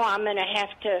now I'm going to have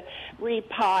to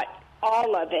repot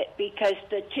all of it because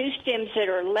the 2 stems that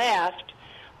are left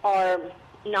are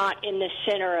not in the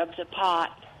center of the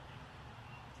pot.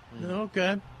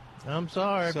 Okay. I'm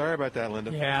sorry. Sorry about that,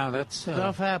 Linda. Yeah, that's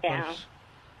stuff happens.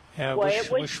 Yeah, Well, it was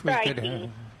wish we could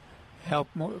striking. help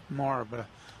more, but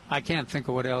I can't think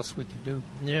of what else we can do.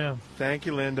 Yeah. Thank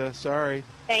you, Linda. Sorry.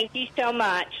 Thank you so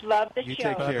much. Love the You show.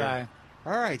 take care. Bye-bye.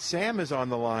 All right, Sam is on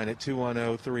the line at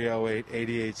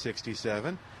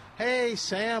 210-308-8867. Hey,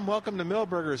 Sam, welcome to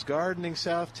Milberger's Gardening,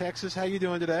 South Texas. How you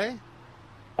doing today?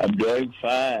 I'm doing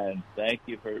fine. Thank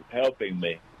you for helping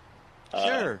me.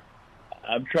 Sure.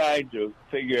 I'm trying to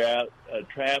figure out a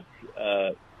trap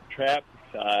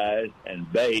size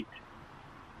and bait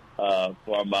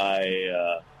for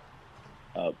my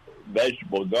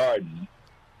vegetable garden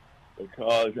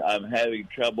because I'm having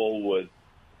trouble with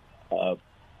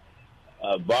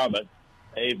varmint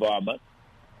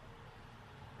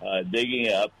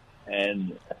digging up,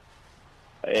 and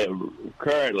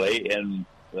currently in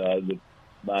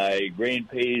my green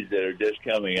peas that are just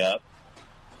coming up,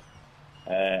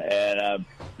 and I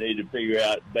need to figure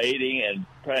out baiting and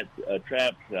trap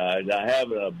size. I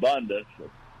have an abundance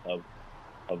of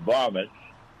varmints,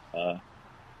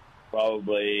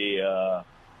 probably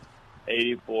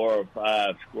 84 or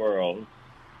 5 squirrels.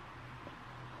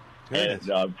 And,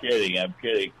 no, I'm kidding. I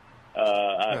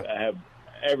have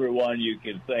everyone you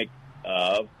can think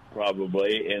of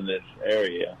probably in this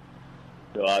area.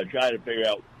 So I try to figure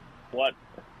out what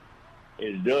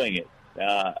is doing it.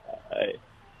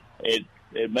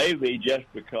 It may be just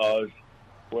because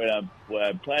when I'm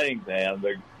planting them,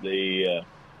 the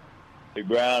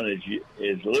ground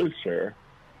is looser,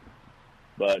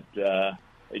 but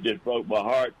it just broke my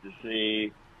heart to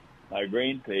see my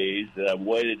green peas that I've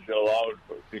waited so long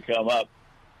to come up.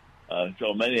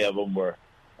 So many of them were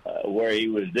where he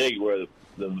was digging, where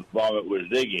the varmint was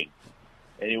digging.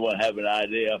 Anyone have an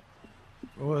idea?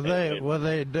 They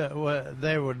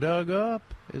were dug up?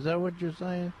 Is that what you're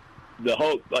saying? The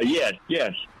whole yes,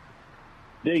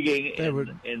 digging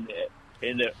in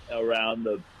the around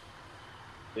the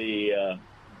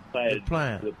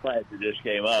plant that just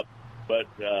came up. But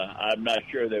I'm not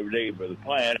sure they were digging for the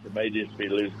plant. It may just be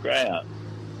loose ground.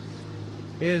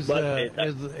 Is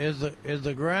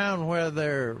the ground where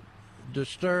they're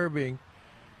disturbing?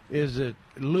 Is it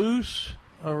loose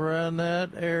around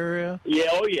that area?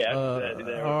 Yeah. Oh, yeah.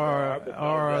 Or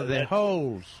are there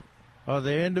holes? Are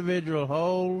there individual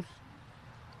holes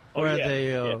where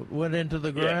they went into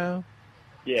the ground?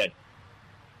 Yes.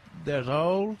 There's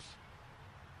holes.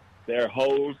 There are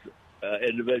holes,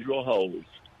 individual holes.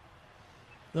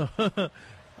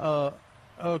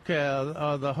 Okay,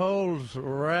 are the holes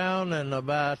round and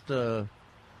about 4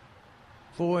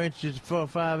 or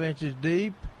 5 inches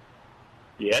deep?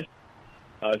 Yes,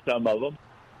 some of them.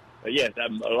 Yes,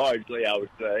 largely, I would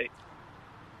say.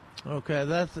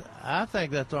 Okay, I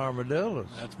think that's armadillos.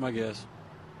 That's my guess.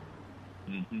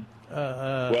 Mm-hmm.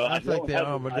 Well, I think they're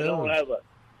armadillos.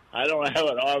 I don't have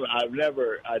an arm. I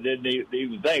didn't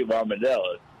even think of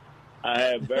armadillos. I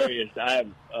have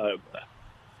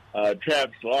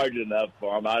traps large enough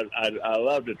for them. I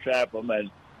love to trap them and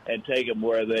take them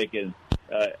where they can,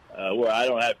 where I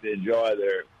don't have to enjoy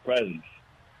their presence.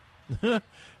 The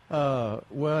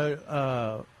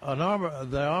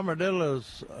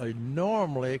armadillos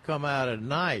normally come out at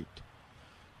night.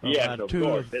 Yes, of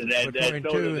course. Between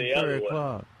 2 and 3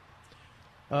 o'clock.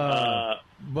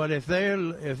 But if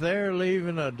they're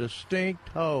leaving a distinct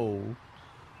hole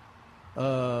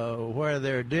where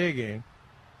they're digging,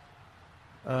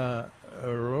 a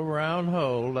little round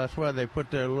hole, that's why they put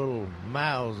their little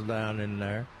mouths down in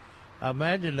there. I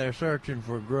imagine they're searching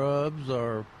for grubs,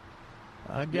 or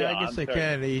I guess they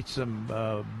can eat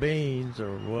some beans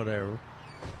or whatever.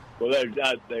 Well, they're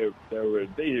not.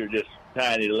 These are just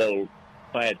tiny little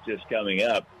plants just coming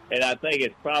up, and I think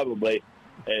it's probably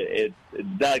it's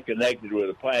not connected with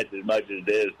the plants as much as it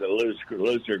is the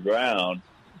looser ground.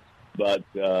 But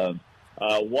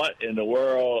what in the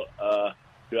world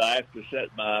do I have to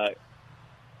set my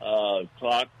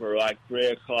clock for like 3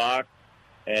 o'clock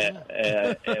and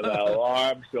my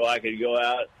alarm so I can go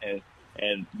out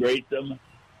and greet them?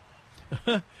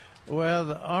 Well,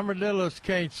 the armadillos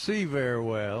can't see very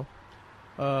well.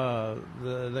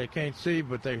 They can't see,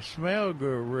 but they smell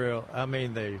good.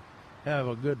 They have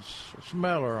a good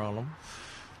smeller on them.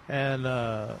 And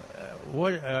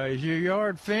what is your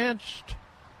yard fenced?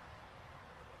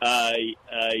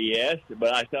 Yes,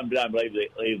 but I sometimes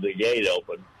leave the gate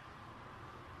open.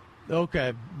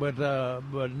 Okay, but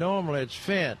normally it's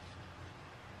fenced.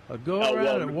 Go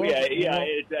around and walk.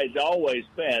 It's always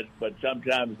fenced, but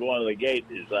sometimes one of the gates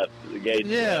is left. The gate.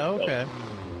 Yeah, okay.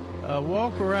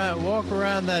 Walk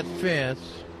around that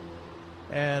fence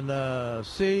and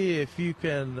see if you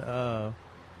can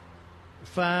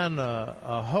find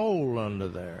a hole under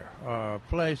there, or a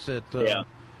place that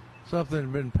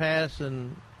something's been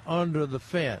passing under the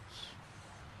fence,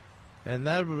 and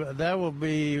that will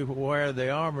be where the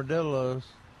armadillos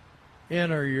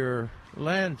enter your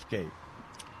landscape.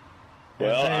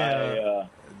 Well,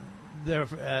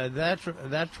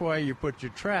 that's why you put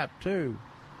your trap too.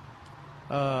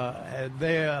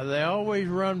 They always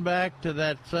run back to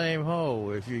that same hole.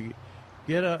 If you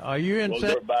get are you in?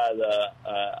 We're by the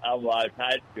Almlife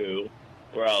High School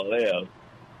where I live.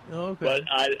 Okay. But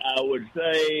I would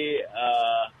say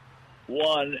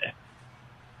one.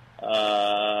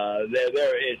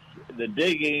 It's the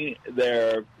digging.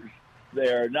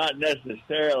 They're not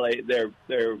necessarily they're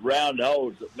round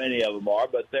holes. Many of them are,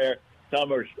 but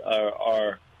some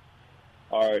are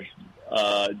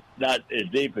not as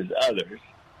deep as others.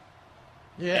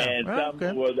 Yeah, and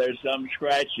there's some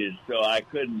scratches, so I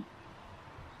couldn't.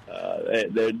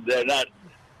 They're not.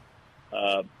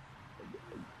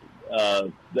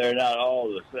 They're not all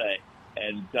the same,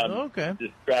 and some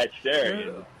just scratched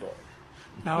areas.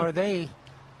 Now, are they?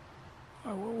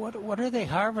 What are they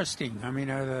harvesting? I mean,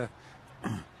 are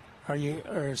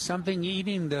something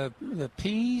eating the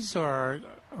peas, or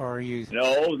are you?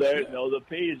 No, the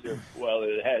peas are. Well,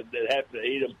 they have to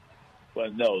eat them.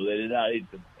 Well, no, they did not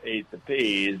eat the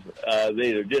peas.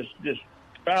 They are just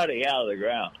sprouting out of the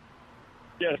ground.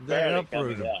 Just barely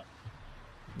coming out.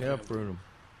 They uproot them.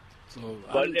 So,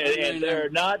 they're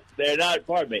not.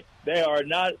 Pardon me. They are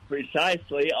not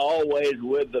precisely always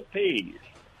with the peas.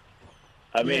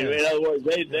 I mean, in other words,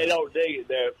 they don't dig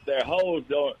their holes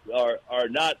are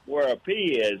not where a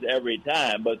pea is every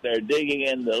time, but they're digging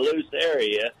in the loose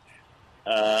area,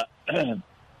 and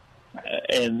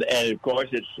of course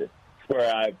it's where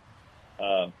I've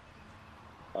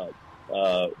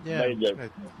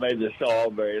made the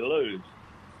soil very loose.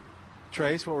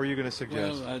 Trace, what were you going to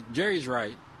suggest? Well, Jerry's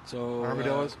right. So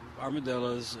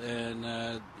armadillos,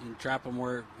 and trap them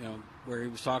where he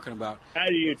was talking about. How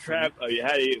do you trap?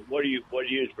 What do you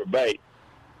use for bait?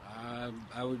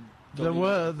 I would. They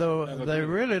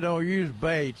really don't use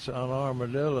baits on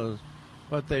armadillos.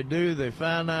 What they do, they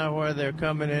find out where they're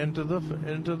coming into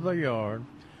the yard,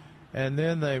 and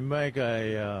then they make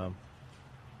a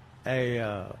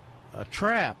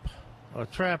trap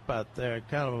out there,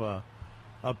 kind of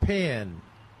a pen.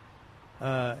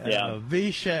 A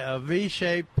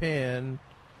V-shaped pen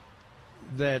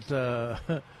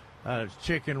that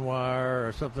chicken wire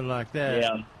or something like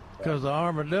that, because the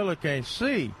armadillo can't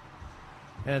see,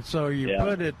 and so you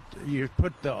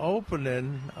put the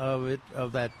opening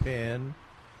of that pen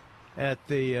at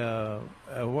the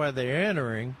where they're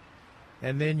entering,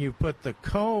 and then you put the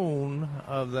cone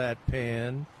of that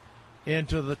pen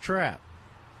into the trap.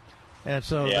 and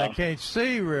so they can't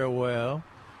see real well,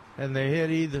 and they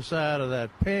hit either side of that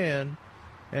pin,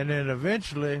 and then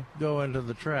eventually go into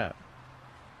the trap.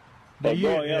 Are you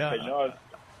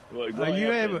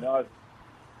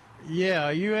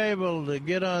able to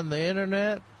get on the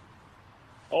internet?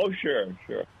 Oh, sure.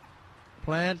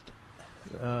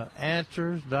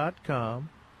 Plantanswers.com,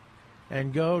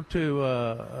 and go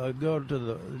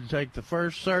to take the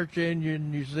first search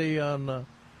engine you see on the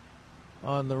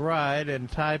right and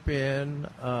type in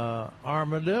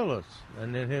armadillos,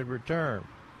 and then hit return.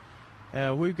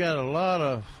 We've got a lot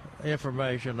of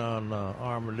information on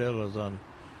armadillos on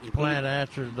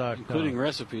plantanswers.com, including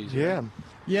recipes. Yeah.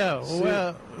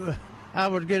 Well, I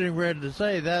was getting ready to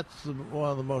say that's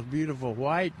one of the most beautiful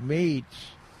white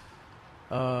meats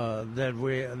that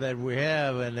we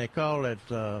have, and they call it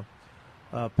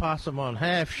possum on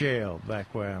half shell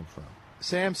back where I'm from.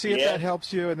 Sam, see if that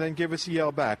helps you, and then give us a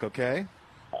yell back, okay?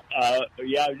 I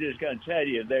was just going to tell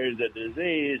you, there's a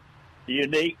disease,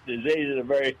 unique disease, and a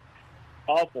very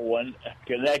awful one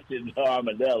connected to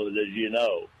armadillos, as you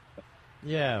know.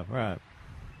 Yeah, right.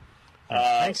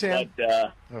 Thanks, Sam.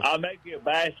 But I'll make you a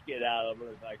basket out of them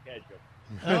if I catch them.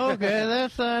 Okay,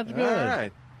 that sounds good. All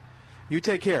right. You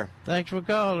take care. Thanks for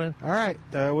calling. All right.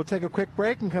 We'll take a quick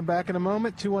break and come back in a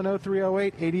moment.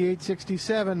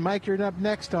 210-308-8867. Mike, you're up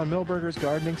next on Milberger's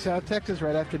Gardening, South Texas,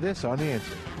 right after this on The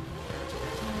Answer.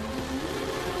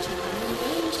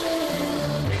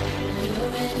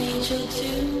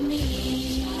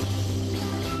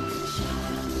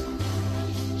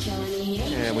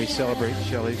 And we celebrate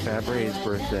Shelley Fabre's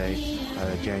birthday,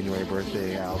 January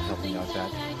birthday. Al's helping out that.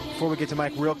 Before we get to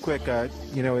Mike, real quick, it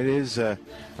is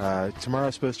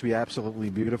tomorrow's supposed to be absolutely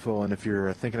beautiful, and if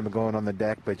you're thinking of going on the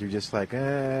deck, but you're just like,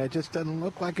 it just doesn't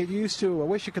look like it used to. I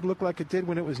wish it could look like it did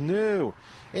when it was new.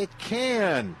 It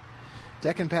can.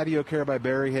 Deck and Patio Care by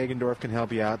Barry Hagendorf can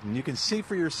help you out, and you can see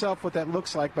for yourself what that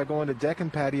looks like by going to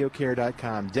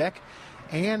deckandpatiocare.com.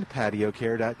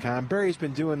 Deckandpatiocare.com. Barry's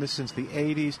been doing this since the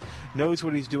 80s, knows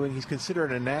what he's doing. He's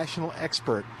considered a national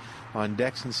expert on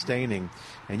decks and staining,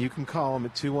 and you can call him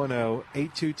at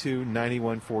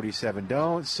 210-822-9147.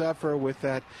 Don't suffer with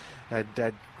that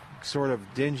sort of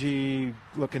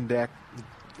dingy-looking deck.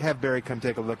 Have Barry come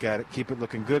take a look at it, keep it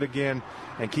looking good again,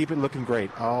 and keep it looking great,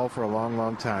 all for a long,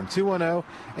 long time.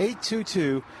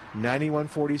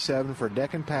 210-822-9147 for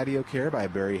Deck and Patio Care by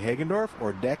Barry Hagendorf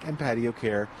or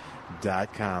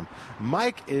deckandpatiocare.com.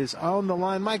 Mike is on the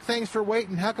line. Mike, thanks for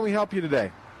waiting. How can we help you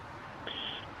today?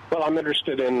 Well, I'm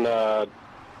interested in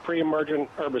pre-emergent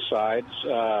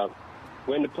herbicides,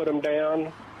 when to put them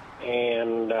down,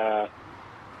 and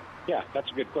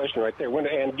that's a good question right there.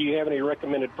 And do you have any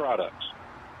recommended products?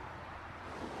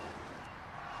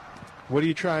 What are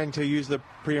you trying to use the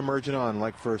pre-emergent on,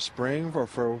 like for spring or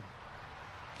for...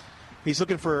 He's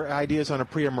looking for ideas on a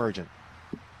pre-emergent.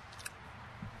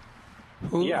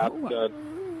 Can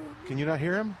you not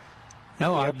hear him?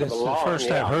 No, this is the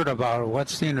first I've heard about it.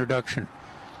 What's the introduction?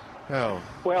 Oh.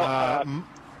 Well,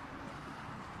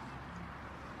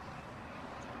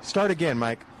 start again,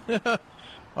 Mike. You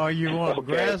want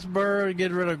grass burr,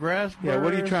 get rid of grass burrs? Yeah,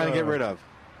 what are you trying to get rid of?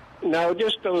 No,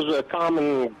 just those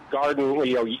common garden,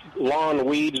 lawn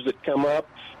weeds that come up.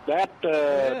 That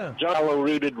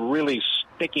jollo-rooted, really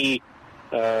sticky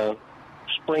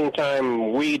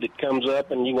springtime weed that comes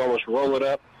up, and you can almost roll it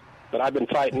up. But I've been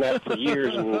fighting that for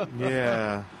years. And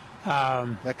yeah,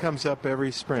 that comes up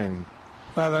every spring.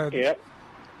 Well,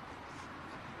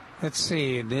 let's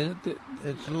see.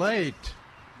 It's late.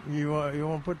 You want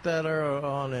to put that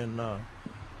on in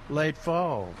late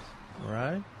fall,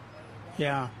 right?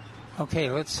 Yeah.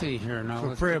 Okay, let's see here now.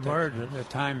 For pre-emergent. The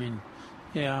timing.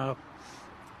 Yeah.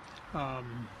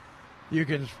 You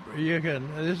can.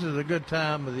 This is a good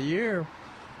time of the year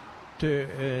to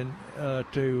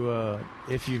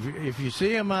if you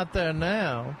see them out there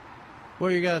now. Well,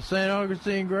 you got St.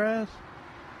 Augustine grass.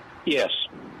 Yes.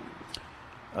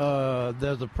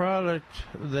 There's a product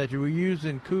that we use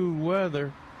in cool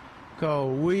weather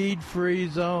called Weed Free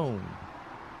Zone.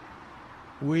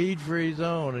 Weed Free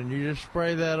Zone, and you just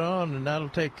spray that on, and that'll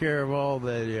take care of all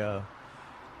the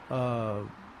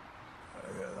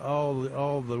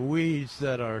weeds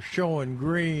that are showing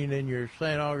green in your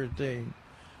St. Augustine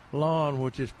lawn,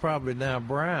 which is probably now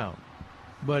brown.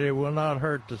 But it will not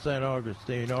hurt the St.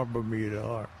 Augustine or Bermuda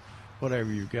or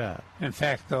whatever you got. In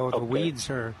fact, though, the weeds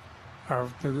are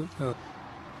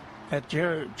that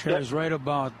Jerry's right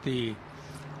about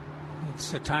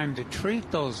it's the time to treat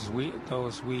those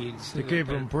weeds to keep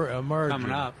them emerging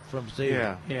coming up from seed.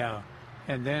 Yeah,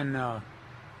 and then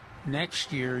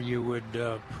next year you would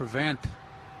prevent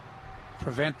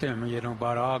them.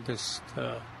 About August,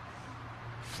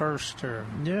 first, or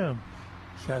Yeah.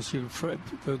 because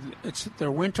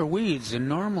they're winter weeds, and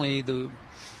normally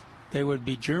they would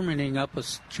be germinating up a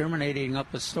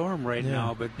storm right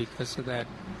now, but because of that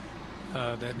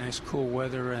nice cool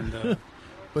weather and the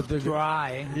But the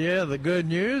dry. Yeah, the good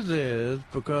news is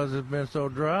because it's been so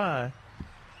dry,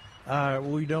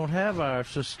 we don't have our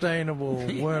sustainable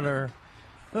winter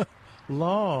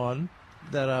lawn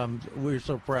that we're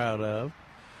so proud of,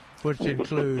 which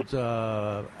includes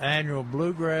annual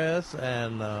bluegrass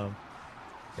and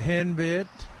henbit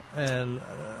and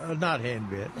not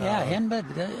henbit. Yeah, henbit.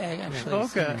 Actually,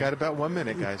 okay. Got about 1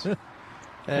 minute, guys.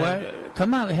 Well,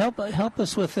 come on, help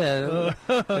us with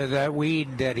that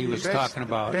weed that he was talking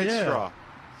about. Bed straw.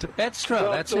 Bed straw.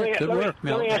 Well, That's it. Good work, Let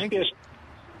me Milt. ask you this.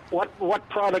 What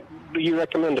product do you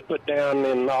recommend to put down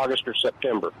in August or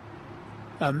September?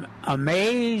 A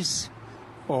maize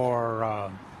or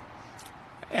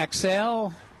XL,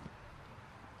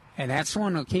 and that's the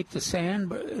one that'll keep the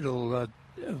sand. It'll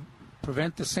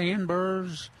prevent the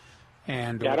sandburrs,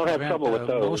 and I don't have prevent, trouble with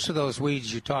those. most of those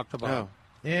weeds you talked about. Oh.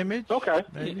 Image? Okay.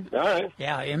 Maybe. All right.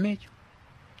 Yeah, image.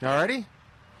 Alrighty.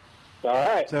 All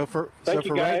right. So for Thank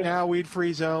you, right guys. now,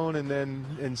 weed-free zone, and then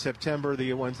in September,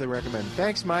 the ones they recommend.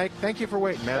 Thanks, Mike. Thank you for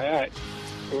waiting, man. All right.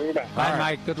 We're back. Bye, right.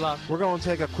 Mike. Good luck. We're going to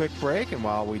take a quick break, and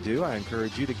while we do, I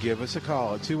encourage you to give us a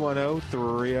call at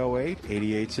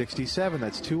 210-308-8867.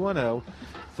 That's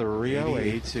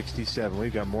 210-308-8867.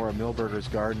 We've got more of Millburgers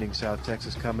Gardening South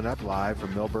Texas coming up live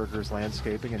from Millburgers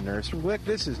Landscaping and Nursery. Wick,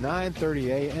 this is 9:30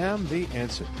 a.m. The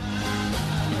Answer.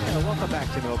 And welcome back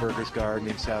to Millburgers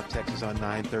Gardening South Texas on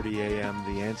 9:30 a.m.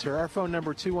 The Answer. Our phone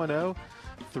number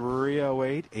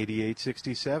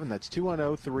 210-308-8867. That's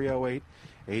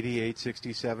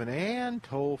 210-308-8867, and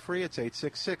toll free, it's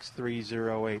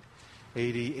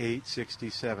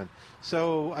 866-308-8867.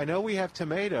 So I know we have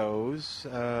tomatoes.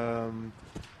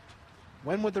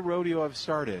 When would the rodeo have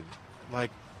started? Like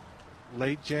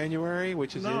late January,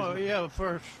 which is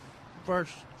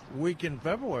first week in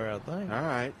February, I think. All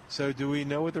right. So do we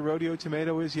know what the rodeo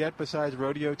tomato is yet besides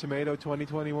Rodeo Tomato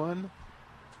 2021?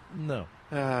 No.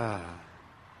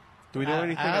 Do we know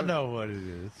anything? I know what it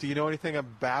is. Do you know anything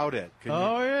about it?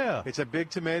 Yeah. It's a big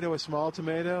tomato, a small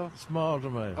tomato? Small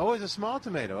tomato. Oh, it's a small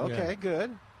tomato. Okay, Yeah.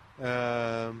 good.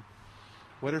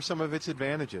 What are some of its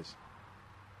advantages?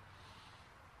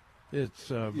 It's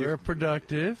very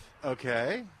productive.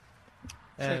 Okay.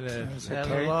 And it has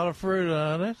a lot of fruit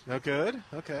on it. Oh, good.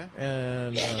 Okay.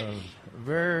 And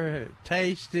very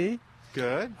tasty.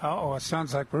 Good. Oh, it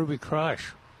sounds like Ruby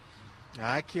Crush.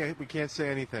 We can't say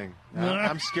anything.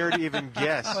 I'm scared to even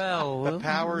guess. Well, the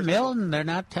powers. Milton, they're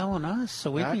not telling us,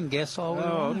 so we can guess all we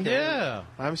want. Okay. Yeah.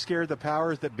 I'm scared the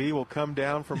powers that be will come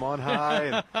down from on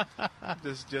high and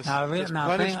just punish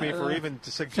me for even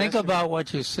suggesting. Think about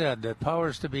what you said. The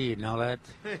powers to be. Now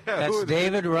that's who-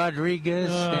 David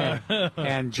Rodriguez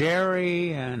and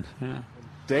Jerry and.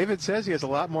 David says he has a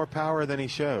lot more power than he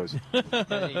shows. Yeah,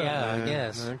 I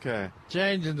guess. Okay.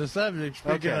 Changing the subject,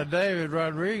 speaking Okay. of David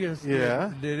Rodriguez,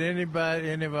 Yeah. did any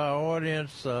of our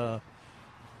audience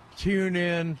tune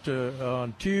in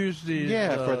on Tuesday's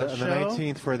For the show?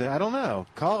 19th I don't know.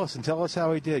 Call us and tell us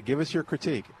how he did. Give us your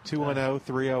critique.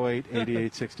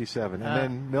 210-308-8867. And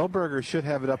then Millburgers should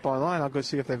have it up online. I'll go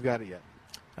see if they've got it yet.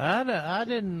 I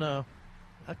didn't. I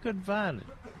couldn't find it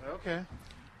Okay.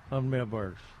 on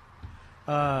Millburgers.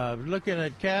 Looking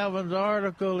at Calvin's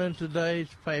article in today's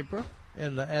paper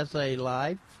in the SA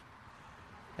Life,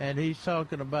 and he's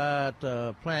talking about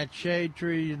plant shade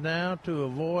trees now to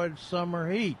avoid summer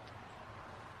heat.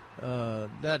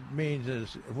 That means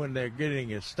is when they're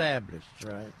getting established,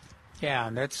 right? Yeah,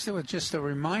 and that's just a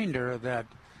reminder that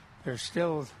there's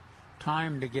still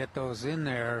time to get those in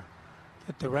there,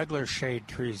 get the regular shade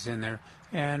trees in there,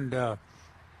 and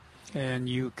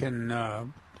you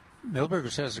can.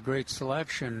 Millburgers has a great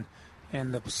selection,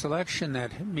 and the selection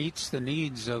that meets the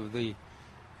needs of the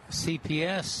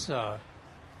CPS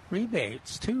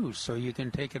rebates too, so you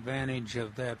can take advantage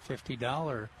of that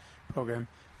 $50 program.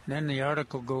 And then the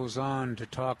article goes on to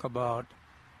talk about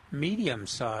medium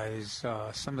size,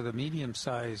 some of the medium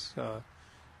size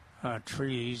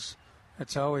trees.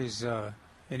 That's always an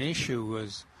issue.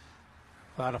 Is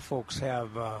a lot of folks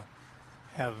have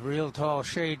real tall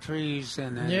shade trees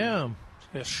and then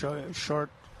short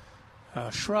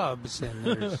shrubs, and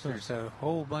there's a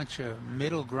whole bunch of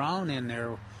middle ground in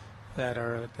there that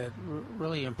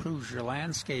really improves your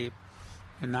landscape,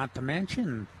 and not to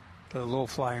mention the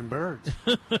low-flying birds.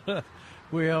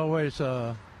 We always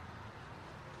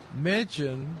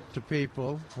mention to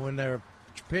people when they're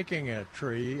picking a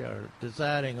tree or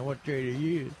deciding on what tree to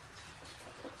use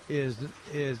is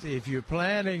if you're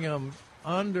planting them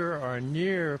under or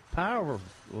near power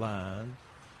lines,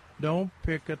 don't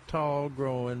pick a tall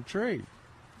growing tree.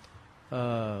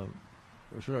 So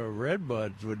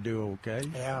redbuds would do okay.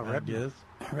 Yeah,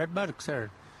 redbuds are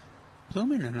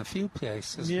blooming in a few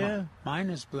places. Yeah. Mine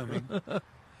is blooming.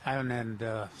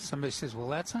 And somebody says, well,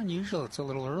 that's unusual. It's a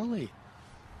little early.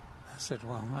 I said,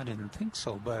 well, I didn't think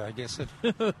so, but I guess it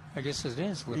is a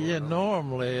little early.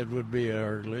 Normally it would be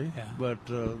early, yeah. But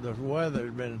the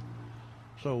weather's been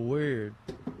so weird.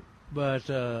 But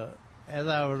as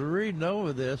I was reading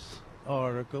over this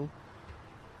article,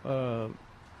 and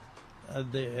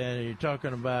you're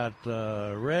talking about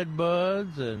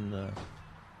redbuds and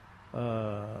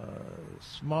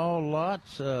small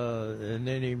lots, and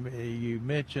then you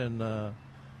mentioned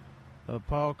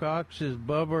Paul Cox's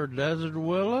Bubba Desert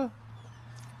Willow.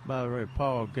 By the way,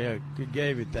 Paul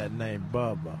gave it that name,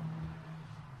 Bubba.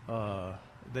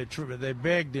 They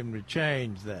begged him to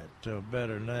change that to a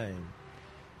better name.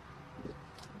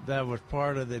 That was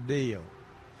part of the deal.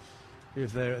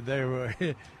 If they were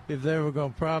if they were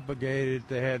going to propagate it,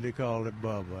 they had to call it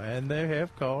Bubba, and they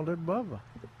have called it Bubba.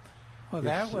 Well,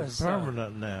 that was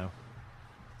permanent now.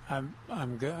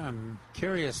 I'm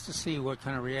curious to see what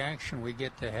kind of reaction we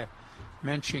get to have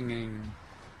mentioning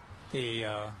the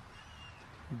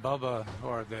Bubba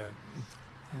or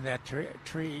that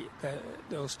tree,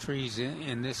 those trees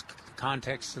in this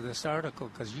context of this article,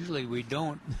 because usually we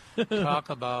don't talk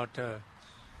about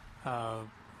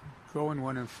growing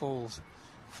one in full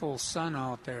sun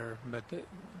out there. But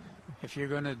if you're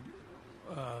going to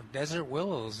desert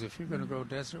willows, if you're going to grow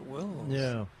desert willows,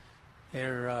 yeah,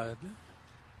 they're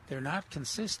not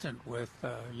consistent with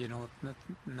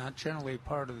not generally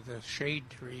part of the shade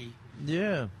tree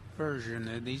version.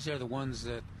 And these are the ones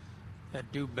that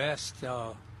do best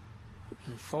in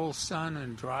full sun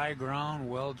and dry ground,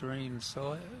 well drained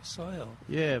soil.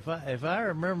 Yeah, if I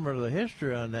remember the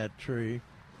history on that tree,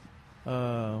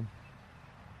 that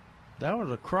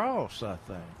was a cross, I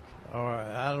think, or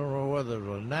I don't know whether it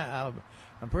was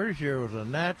I'm pretty sure it was a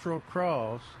natural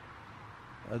cross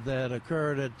that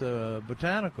occurred at the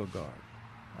Botanical Garden.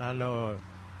 I know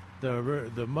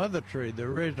the mother tree, the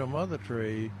original mother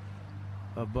tree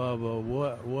of Bubba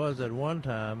was at one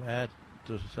time at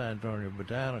the San Antonio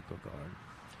Botanical Garden.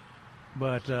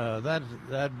 But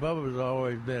that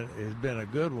Bubba has been a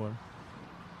good one,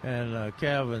 and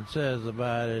Calvin says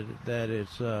about it that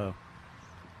it's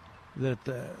that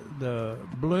the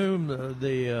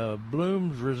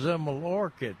blooms resemble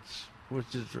orchids,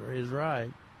 which is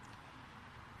right.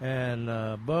 And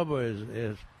Bubba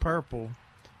is purple,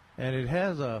 and it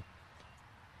has a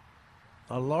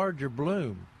larger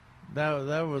bloom.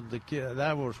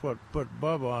 That was what put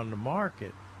Bubba on the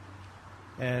market,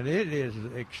 and it is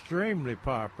extremely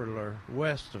popular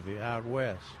out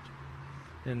west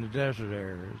in the desert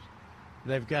areas.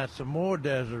 They've got some more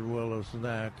desert willows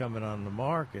now coming on the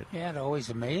market. Yeah, it always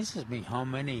amazes me how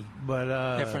many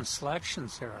different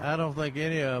selections there are. I don't think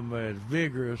any of them are as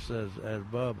vigorous as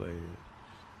Bubba is.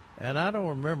 And I don't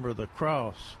remember the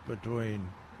cross between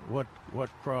what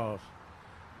cross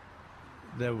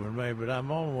that was made, but I'm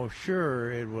almost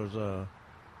sure it was a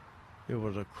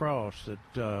cross that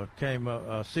came up,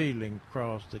 a seedling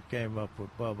cross that came up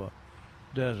with Bubba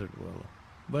Desert Willow.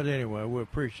 But anyway, we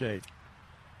appreciate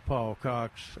Paul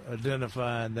Cox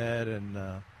identifying that,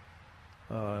 and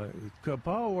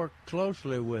Paul worked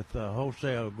closely with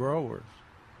wholesale growers,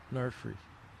 nurseries,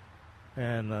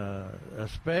 and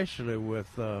especially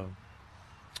with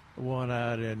one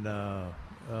out in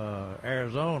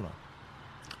Arizona,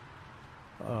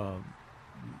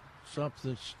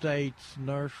 something States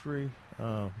Nursery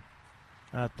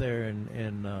out there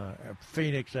in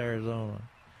Phoenix, Arizona.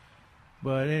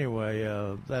 But anyway,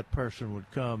 that person would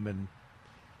come and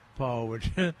Paul would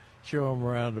show him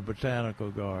around the botanical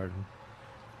garden.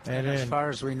 And as far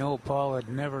as we know, Paul had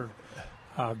never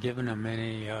given him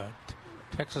any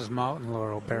Texas mountain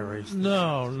laurel berries.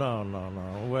 No.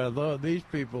 Well, these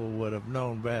people would have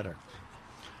known better.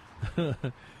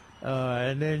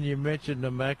 And then you mentioned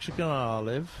the Mexican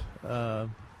olive,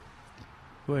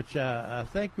 which I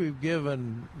think we've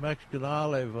given Mexican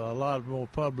olive a lot more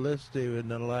publicity in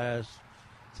the last,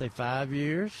 say, 5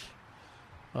 years.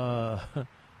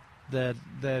 That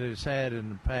it's had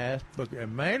in the past,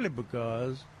 and mainly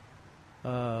because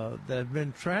there have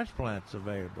been transplants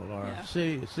available, or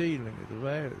seedlings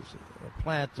available,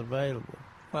 plants available.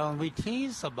 Well, and we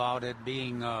tease about it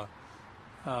being a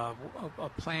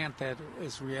plant that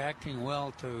is reacting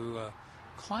well to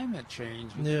climate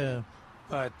change. Yeah,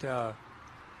 but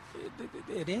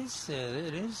it is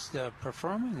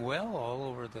performing well all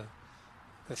over the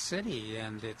city,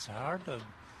 and it's hard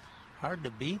hard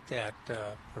to beat that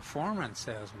performance.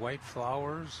 As white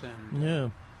flowers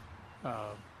and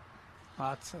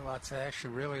lots of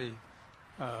actually really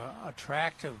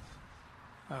attractive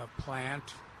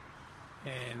plant,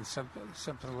 and something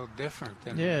a little different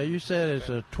than. Yeah, you said it's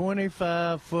a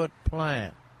 25-foot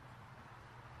plant.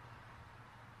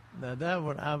 Now that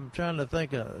one, I'm trying to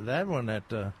think of that one at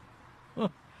the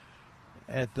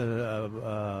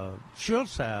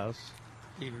Schultz house.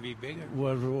 Even be bigger.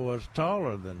 Was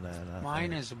taller than that.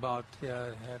 Mine is about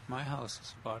at my house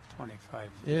is about 25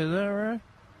 feet. Is that right?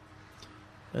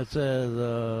 It says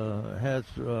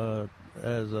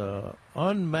has a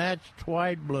unmatched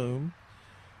white bloom,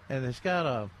 and it's got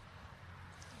a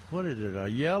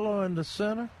yellow in the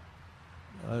center.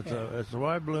 It's a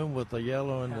white bloom with a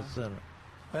yellow in the center.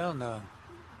 Well, no.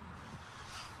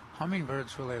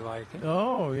 Hummingbirds really like it.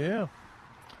 Oh yeah.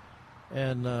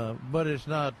 And but it's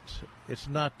not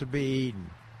to be eaten,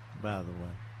 by the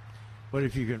way. But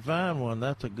if you can find one,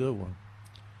 that's a good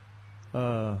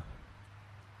one.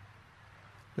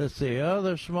 Let's see.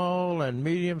 Other small and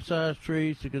medium-sized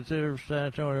trees to consider for San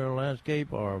Antonio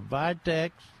landscape are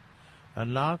Vitex,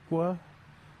 Anaqua,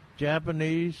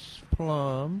 Japanese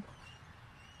plum,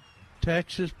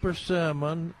 Texas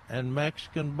persimmon, and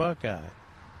Mexican buckeye.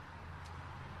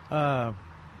 I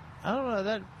don't know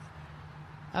that.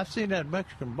 I've seen that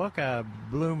Mexican buckeye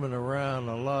blooming around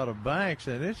a lot of banks,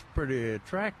 and it's pretty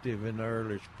attractive in the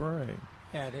early spring.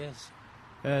 Yeah, it is.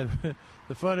 And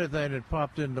the funny thing that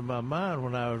popped into my mind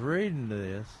when I was reading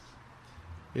this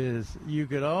is you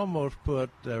could almost put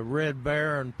Red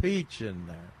Baron peach in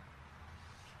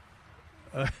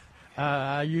there.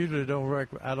 I usually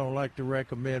don't like to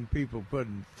recommend people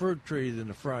putting fruit trees in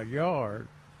the front yard.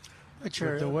 But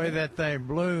the way that thing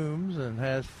blooms and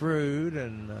has fruit,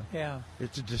 and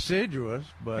it's deciduous,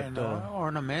 but and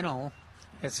ornamental.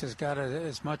 It's got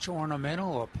as much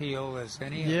ornamental appeal as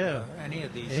any of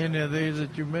these. Any of these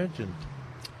that you mentioned.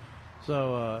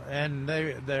 So and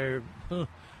they're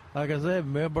like I said,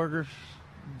 Milberger's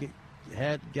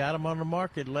got them on the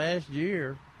market last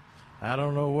year. I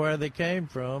don't know where they came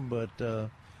from, but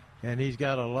and he's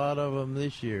got a lot of them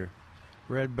this year.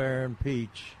 Red Baron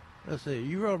peach. Let's see.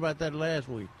 You wrote about that last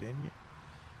week, didn't you?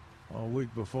 Or a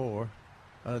week before.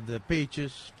 The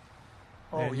peaches.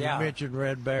 Oh, and yeah. You mentioned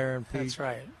Red Baron peach. That's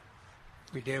right.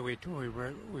 We did. We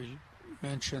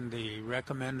mentioned the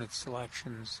recommended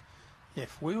selections.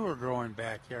 If we were growing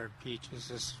backyard peaches,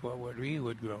 this is what we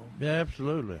would grow. Yeah,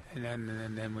 absolutely. And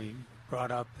then we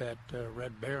brought up that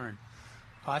Red Baron.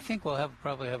 I think we'll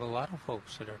probably have a lot of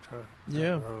folks that are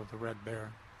grow the Red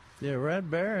Baron. Yeah,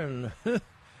 Red Baron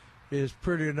is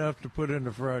pretty enough to put in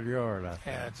the front yard, I think.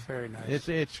 Yeah, it's very nice.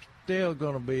 It's still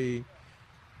going to be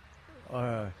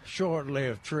a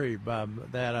short-lived tree. By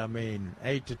that I mean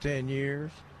 8 to 10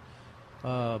 years,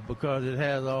 because it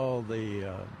has all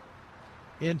the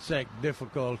insect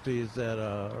difficulties that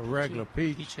a regular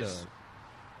peach does.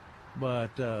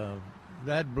 But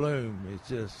that bloom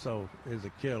is a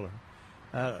killer.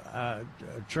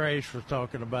 Trace was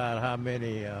talking about how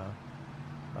many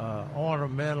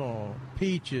ornamental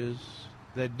peaches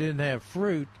that didn't have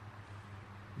fruit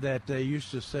that they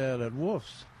used to sell at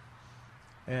Wolf's,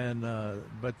 and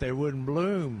but they wouldn't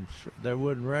bloom. They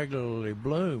wouldn't regularly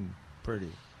bloom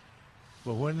pretty.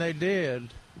 But when they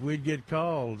did, we'd get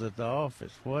calls at the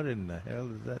office. What in the hell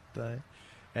is that thing?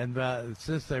 And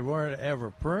since they weren't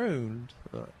ever pruned,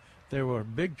 they were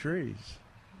big trees,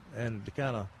 and to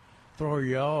kind of throw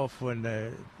you off when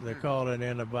they're calling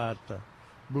in about the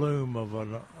bloom of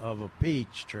a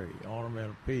peach tree,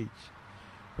 ornamental peach.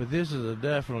 But this is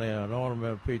definitely an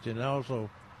ornamental peach, and it also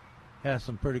has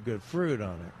some pretty good fruit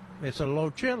on it. It's a low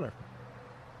chiller,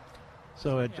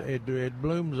 so it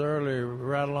blooms early,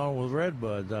 right along with red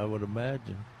buds, I would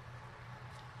imagine.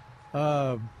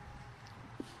 Now,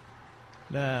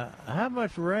 how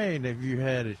much rain have you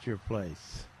had at your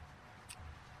place?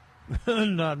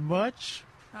 Not much.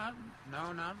 Not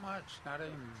much. Not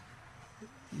even.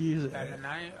 We had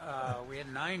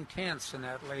 9/10 in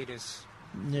that latest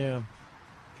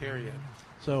period.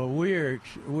 So we're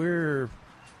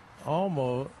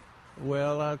almost,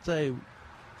 well, I'd say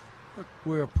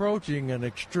we're approaching an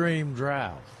extreme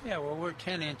drought. Yeah, well, we're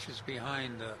 10 inches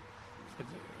behind the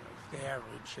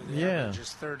average. The average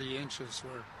is 30 inches.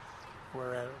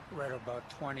 We're at about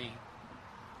 20.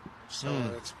 So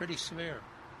it's pretty severe.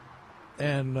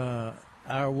 And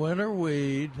our winter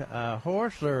weed,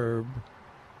 horse herb,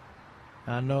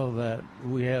 I know that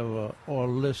we have a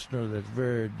listener that's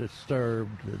very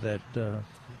disturbed that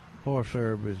horse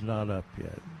herb is not up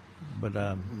yet. But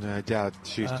I doubt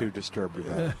she's too disturbed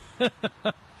with that.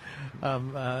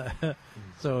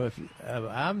 So if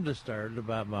I'm disturbed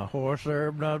about my horse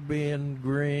herb not being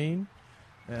green,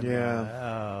 and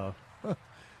my,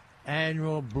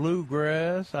 annual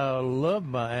bluegrass. I love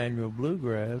my annual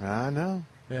bluegrass. I know.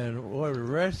 And what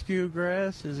rescue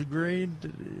grass is green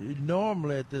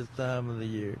normally at this time of the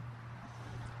year.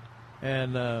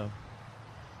 And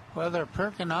well, they're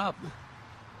perking up.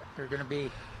 They're going to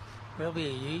be.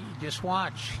 You just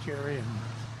watch, Jerry. In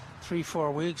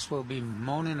 3-4 weeks, we'll be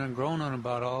moaning and groaning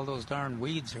about all those darn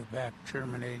weeds are back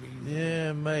germinating.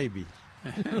 Yeah, maybe.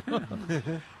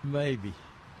 Maybe.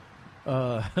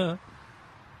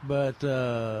 But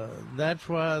that's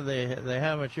why they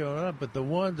haven't shown up. But the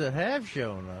ones that have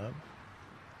shown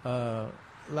up,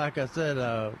 like I said,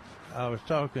 I was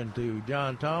talking to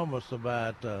John Thomas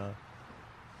about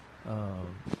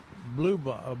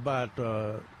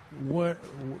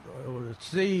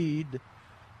seed,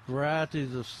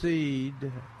 varieties of seed,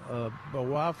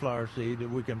 wildflower seed that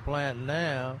we can plant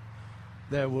now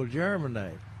that will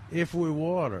germinate if we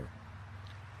water.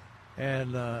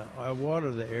 And I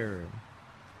water the area.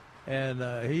 And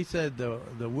he said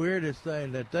the weirdest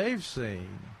thing that they've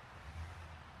seen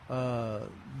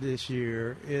this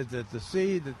year is that the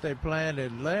seed that they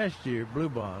planted last year,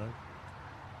 bluebonnet,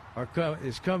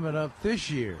 is coming up this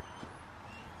year.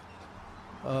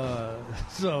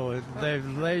 So they've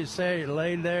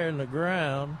laid there in the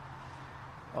ground.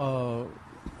 Of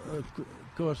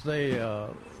course,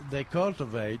 they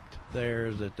cultivate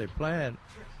theirs that they plant,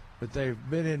 but they've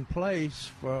been in place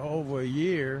for over a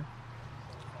year.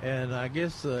 And I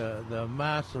guess the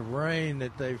amounts of rain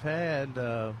that they've had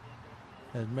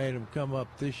has made them come up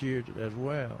this year as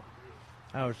well.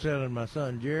 I was telling my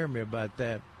son Jeremy about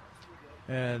that,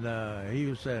 and he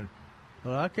was saying,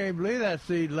 well, I can't believe that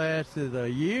seed lasted a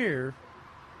year.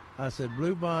 I said,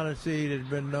 bluebonnet seed has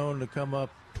been known to come up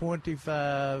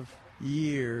 25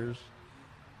 years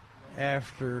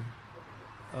after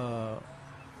a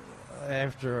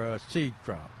seed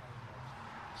crop.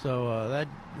 So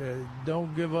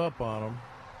don't give up on them,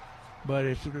 but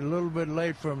it's a little bit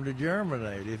late for them to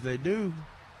germinate. If they do,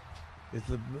 if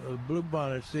the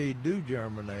bluebonnet seed do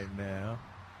germinate now,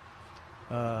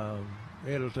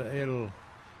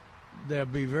 there'll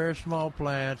be very small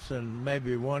plants and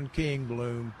maybe one king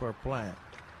bloom per plant.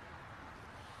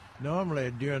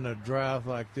 Normally during a drought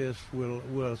like this,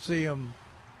 we'll see them.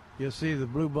 You'll see the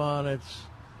bluebonnets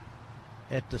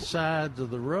at the sides of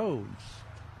the roads.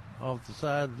 Off the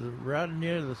sides, right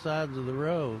near the sides of the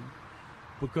road,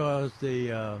 because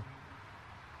the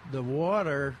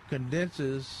water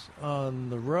condenses on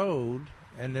the road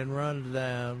and then runs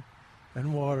down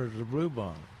and waters the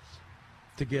bluebonnets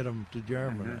to get them to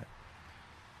germinate.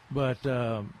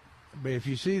 Mm-hmm. But if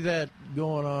you see that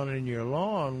going on in your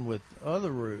lawn with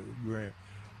other root,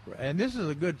 and this is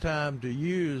a good time to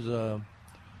use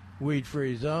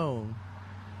weed-free zone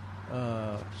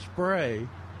spray.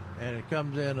 And it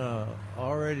comes in a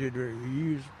already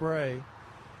used spray,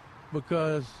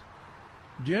 because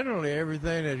generally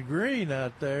everything that's green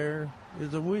out there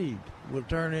is a weed, will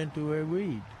turn into a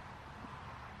weed.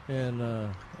 And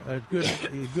it's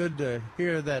good to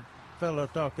hear that fellow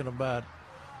talking about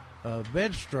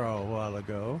bed straw a while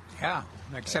ago. Yeah,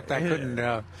 except I couldn't.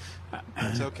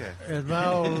 It's okay. As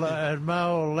my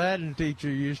old Latin teacher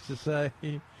used to say,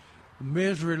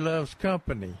 misery loves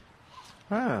company.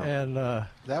 Oh. And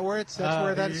that's where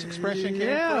that expression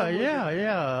came from?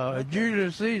 Yeah.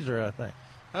 Julius Caesar, I think.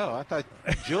 Oh, I thought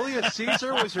Julius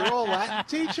Caesar was your old Latin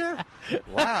teacher?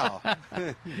 Wow.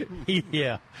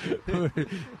 Yeah.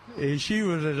 She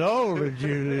was as old as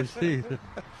Julius Caesar.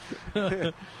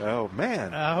 Oh,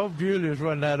 man. I hope Julius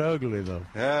wasn't that ugly, though.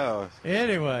 Oh.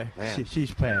 Anyway,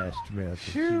 she's passed,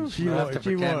 Milton. She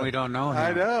won't, we don't know him.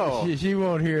 I know. She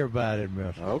won't hear about it,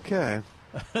 Milton. Okay.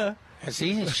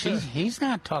 He's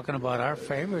not talking about our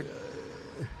favorite,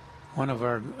 one of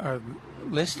our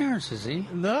listeners, is he?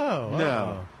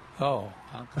 No. Oh.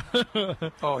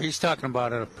 Oh, he's talking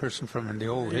about a person from the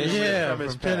old history. Yeah,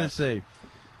 from Tennessee.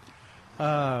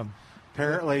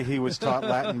 Apparently he was taught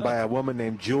Latin by a woman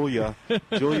named Julia.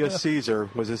 Julius Caesar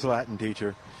was his Latin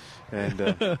teacher. And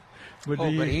but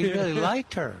he really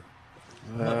liked her.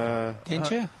 Didn't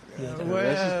you?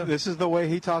 Well, this is the way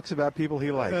he talks about people he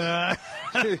likes.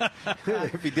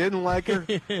 If he didn't like her,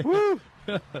 woo.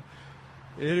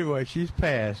 Anyway, she's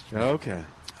passed. Okay.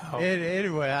 Oh.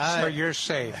 Anyway, so you're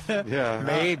safe. Yeah.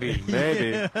 Maybe.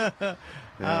 Yeah.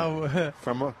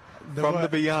 From the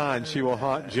beyond, she will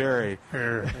haunt Jerry.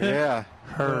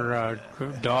 Her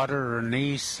daughter or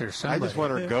niece or something. I just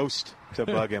want her ghost to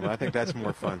bug him. I think that's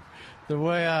more fun. The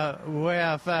way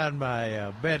I find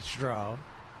my bed straw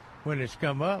when it's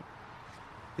come up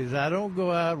is I don't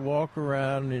go out and walk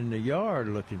around in the yard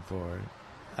looking for it.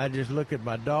 I just look at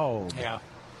my dog. Yeah.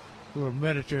 Little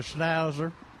miniature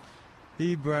schnauzer.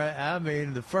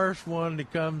 The first one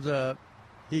that comes up,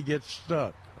 he gets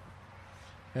stuck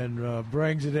and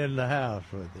brings it in the house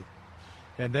with him.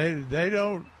 And they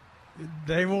won't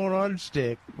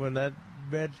unstick when that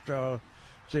bed straw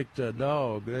sticks to a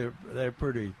dog. They're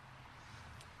pretty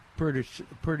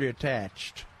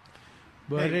attached.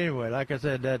 But anyway, like I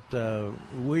said, that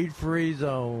weed-free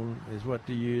zone is what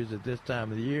to use at this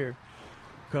time of the year,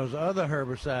 because other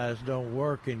herbicides don't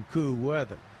work in cool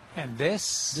weather. And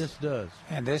this does.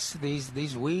 And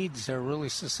these weeds are really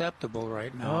susceptible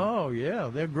right now. Oh yeah,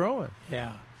 they're growing.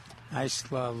 Yeah,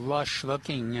 nice, lush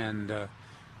looking, and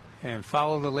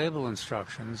follow the label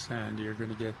instructions, and you'll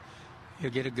get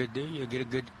a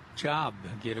good job,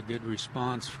 get a good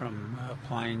response from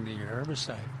applying the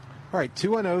herbicide. All right,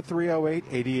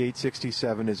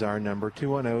 210-308-8867 is our number.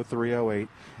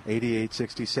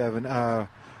 210-308-8867.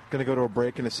 Going to go to a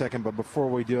break in a second, but before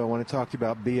we do, I want to talk to you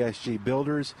about BSG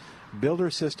Builder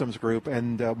Systems Group.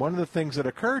 And one of the things that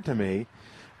occurred to me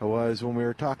was when we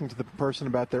were talking to the person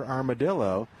about their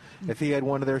armadillo, if he had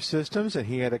one of their systems and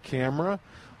he had a camera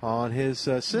on his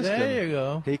system, there you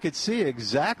go, he could see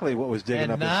exactly what was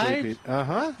digging at up night? his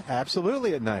sleepy.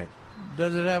 Absolutely at night.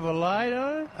 Does it have a light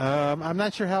on it? I'm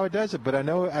not sure how it does it, but I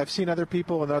know I've seen other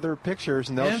people in other pictures,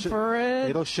 and infrared?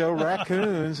 It'll show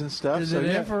raccoons and stuff. Is it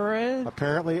infrared?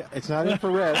 Apparently, it's not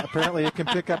infrared. Apparently, it can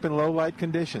pick up in low light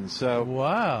conditions. So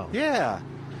wow. Yeah.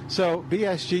 So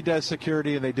BSG does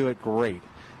security, and they do it great.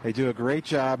 They do a great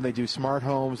job. And they do smart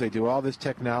homes. They do all this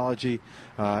technology,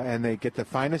 and they get the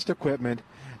finest equipment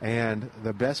and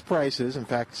the best prices. In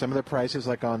fact, some of the prices,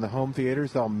 like on the home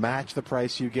theaters, they'll match the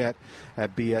price you get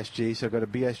at BSG. So go to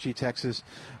BSG Texas.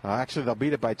 Actually, they'll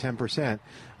beat it by 10%.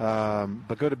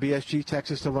 But go to BSG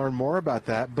Texas to learn more about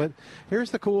that. But here's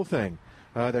the cool thing.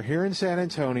 They're here in San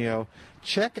Antonio.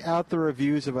 Check out the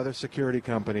reviews of other security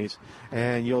companies,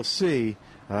 and you'll see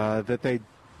that they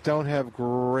don't have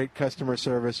great customer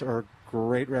service or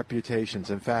great reputations.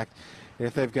 In fact,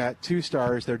 if they've got 2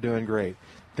 stars, they're doing great.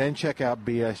 Then check out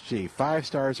BSG. 5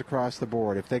 stars across the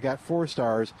board. If they got 4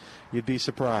 stars, you'd be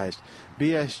surprised.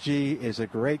 BSG is a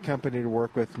great company to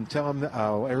work with. And tell them,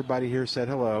 everybody here said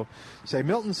hello. Say,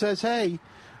 Milton says hey,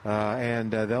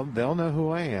 and they'll know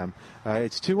who I am.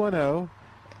 It's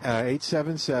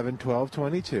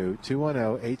 210-877-1222,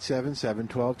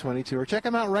 210-877-1222, or check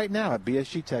them out right now at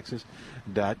bsgtexas.com.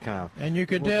 And you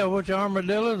can tell which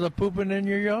armadillos are pooping in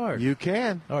your yard. You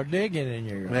can. Or digging in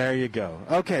your yard. There you go.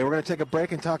 Okay, we're going to take a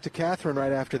break and talk to Catherine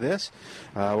right after this.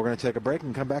 We're going to take a break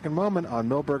and come back in a moment on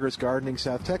Milberger's Gardening,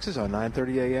 South Texas on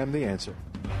 9:30 a.m. The Answer.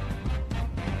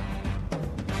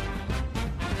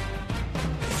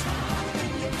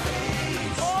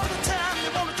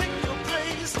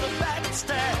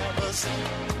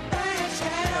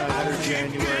 Another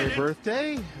January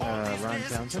birthday, Ron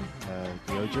Townsend,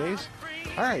 the OJs.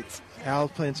 All right,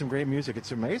 Al's playing some great music.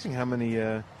 It's amazing how many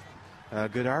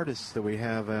good artists that we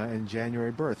have in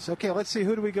January births. Okay, let's see.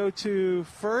 Who do we go to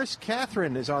first?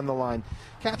 Catherine is on the line.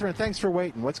 Catherine, thanks for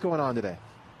waiting. What's going on today?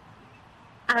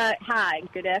 Hi,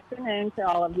 good afternoon to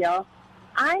all of y'all.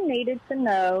 I needed to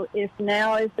know if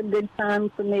now is a good time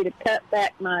for me to cut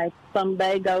back my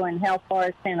plumbago, and how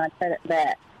far can I cut it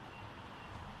back?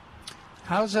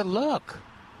 How's it look?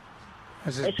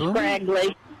 Is it it's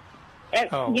scraggly.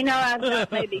 Oh. You know, I've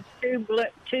got maybe two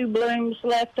blooms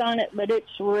left on it, but it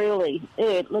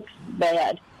looks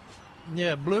bad.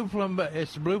 Yeah,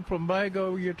 it's blue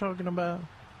plumbago you're talking about?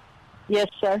 Yes,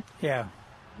 sir. Yeah.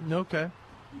 Okay.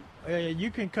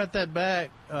 You can cut that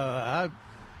back. My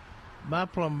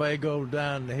plumbago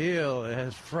down the hill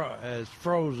has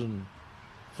frosted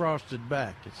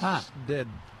back. It's dead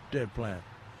plant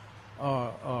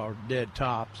or dead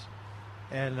tops.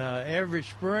 And every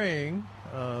spring,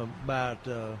 about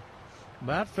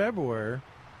February,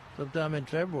 sometime in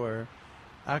February,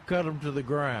 I cut them to the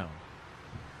ground.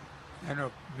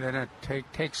 And then it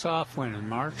takes off when, in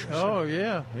March? Oh,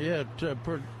 yeah. It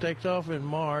takes off in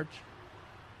March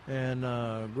and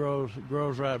grows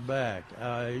right back.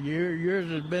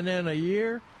 Yours has been in a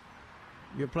year?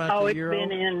 Your plant's a year old?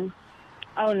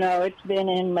 It's been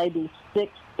in maybe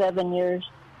 6-7 years.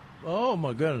 Oh,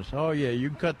 my goodness. Oh, yeah, you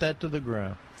can cut that to the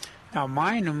ground. Now,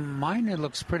 mine it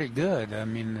looks pretty good. I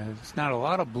mean, there's not a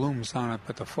lot of blooms on it,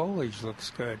 but the foliage looks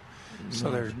good.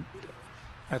 So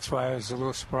that's why I was a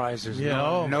little surprised. There's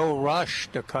no rush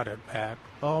to cut it back.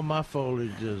 All my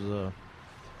foliage is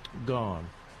gone.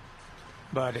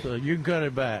 So you can cut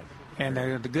it back. And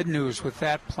the good news with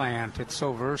that plant, it's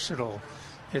so versatile.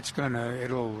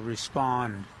 It'll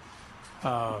respond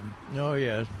Oh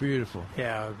yeah, it's beautiful.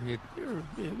 Yeah,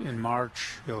 in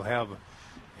March you'll have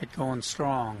it going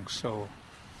strong, so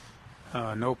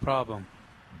no problem.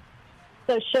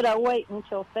 So should I wait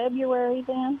until February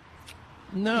then?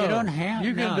 No, you don't have.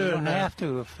 You can do you it don't now. have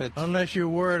to if it's Unless you're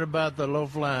worried about the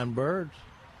low-flying birds.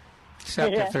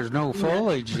 Except if there's no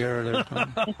foliage there.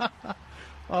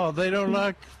 Oh, they don't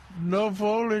like no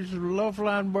foliage.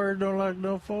 Low-flying birds don't like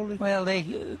no foliage. Well,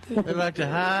 they like to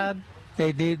hide.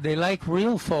 They like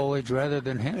real foliage rather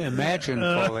than imagined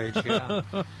foliage. Yeah.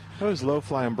 Those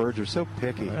low-flying birds are so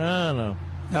picky. I know.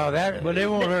 No, but it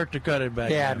won't hurt to cut it back.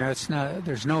 Yeah, down. no, it's not.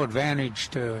 There's no advantage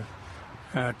to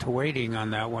waiting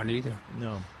on that one either.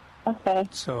 No. Okay.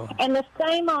 So. And the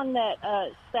same on that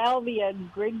Salvia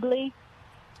Grigley.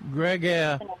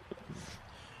 Yeah.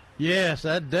 Yes,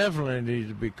 that definitely needs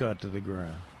to be cut to the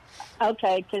ground.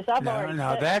 Okay, because I've already.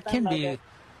 Now cut that some can of be. it.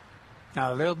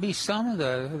 Now there'll be some of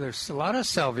there's a lot of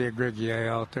Salvia Grigley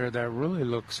out there that really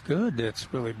looks good. It's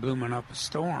really blooming up a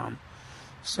storm.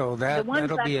 So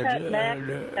that'll be a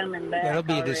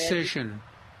decision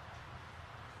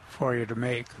for you to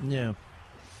make. Yeah.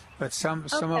 But some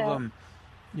of them,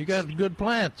 you got good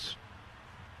plants.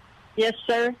 Yes,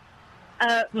 sir.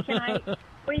 Can I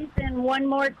squeeze in one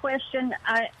more question?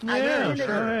 I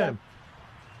sure.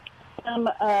 Some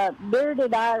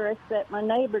bearded iris that my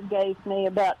neighbor gave me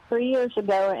about 3 years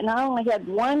ago, and I only had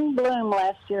one bloom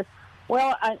last year.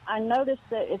 Well, I noticed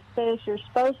that it says you're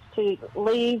supposed to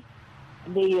leave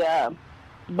the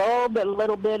bulb a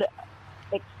little bit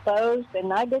exposed,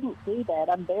 and I didn't do that.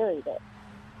 I buried it.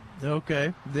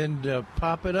 Okay, then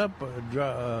pop it up.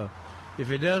 If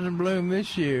it doesn't bloom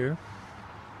this year,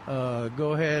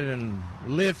 go ahead and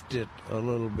lift it a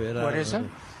little bit. What is it?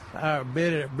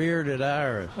 Bearded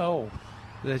iris. Oh,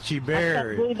 that she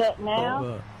buried. I can do that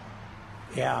now.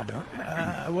 Yeah, I don't.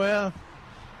 Well,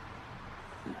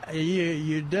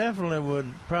 you definitely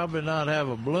would probably not have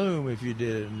a bloom if you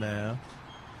did it now.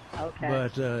 Okay.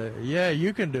 But yeah,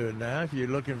 you can do it now if you're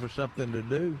looking for something to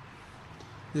do.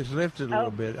 Just lift it a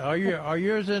little bit. Are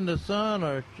yours in the sun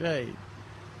or shade?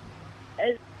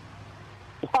 It's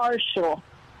partial.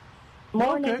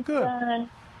 Morning good. sun,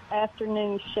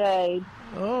 afternoon shade.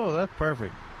 Oh, that's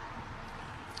perfect.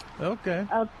 Okay.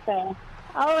 Okay.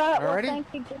 All right. Well, Alrighty. thank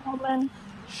you, gentlemen.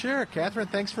 Sure, Catherine,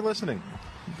 thanks for listening.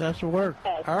 That's work.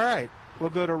 Okay. All right. We'll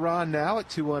go to Ron now at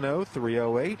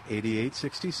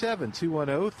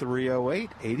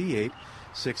 210-308-8867.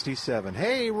 210-308-8867.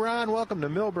 Hey, Ron, welcome to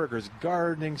Millburgers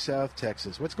Gardening, South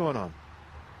Texas. What's going on?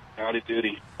 Howdy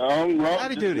doody. Ron,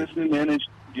 Howdy just doody. listening in.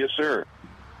 Yes, sir.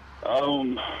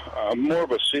 I'm more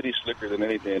of a city slicker than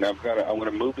anything. I'm going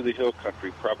to move to the hill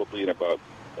country probably in about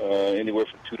anywhere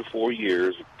from 2 to 4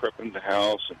 years, prepping the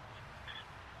house,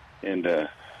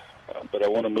 but I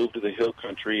want to move to the hill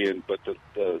country. But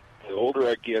the older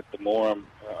I get, the more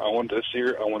I want to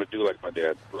do like my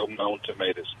dad, grow my own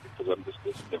tomatoes, because I'm just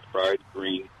listening to fried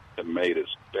green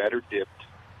tomatoes, batter dipped,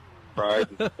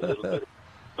 fried, and a little bit.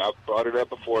 I've brought it up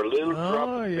before. A little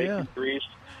drop of bacon grease.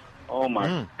 Oh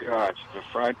my gosh! They're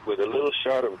fried with a little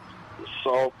shot of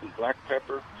salt and black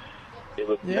pepper. It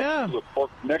was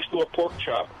next to a pork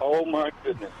chop. Oh my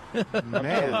goodness!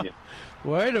 Man.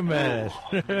 Wait a minute.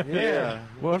 Yeah.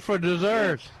 What for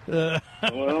dessert?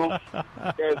 Well,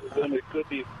 it could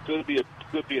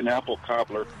be an apple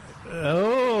cobbler.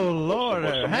 Oh Lord!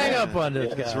 Hang up on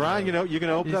this guy. Ron, you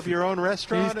can open up your own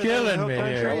restaurant. He's killing me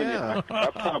here. here.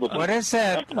 What is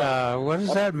that? What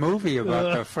is that movie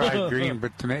about the fried green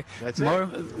tomato? That's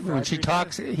when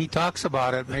he talks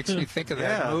about it, makes me think of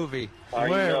that movie.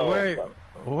 Where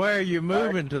are you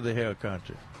moving to the hill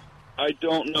country? I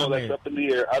don't know. That's up in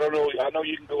the air. I don't know. I know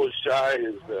you can go as shy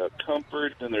as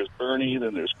Comfort, then there's Bernie,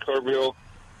 then there's Carville.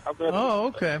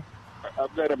 Okay.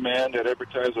 I've got a man that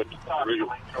advertises I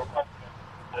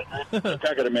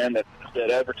got a man that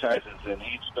advertises, and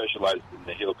he specializes in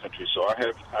the hill country. So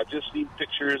I've just seen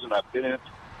pictures, and I've been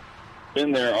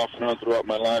there off and on throughout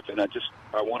my life, and I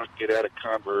want to get out of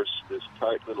Converse, this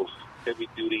tight little heavy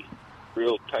duty,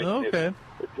 real tight. Okay.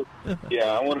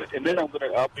 Yeah, I want to, and then I'll be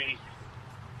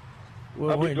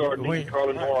gardening,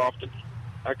 calling more often.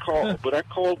 I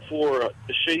called for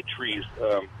the shade trees.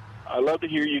 I love to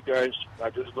hear you guys.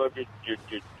 I just love you're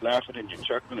laughing and you're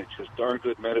chuckling. It's just darn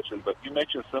good medicine. But you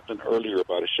mentioned something earlier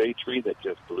about a shade tree that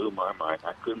just blew my mind.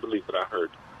 I couldn't believe what I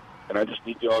heard. And I just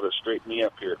need y'all to straighten me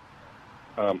up here.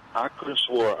 I could have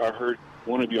swore I heard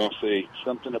one of y'all say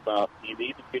something about you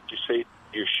need to get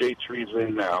your shade trees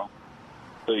in now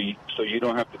so you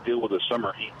don't have to deal with the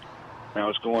summer heat. And I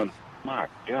was going, my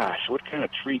gosh, what kind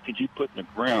of tree could you put in the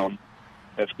ground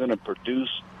that's going to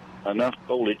produce enough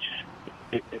foliage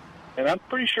And I'm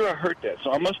pretty sure I heard that.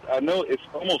 So I know it's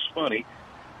almost funny.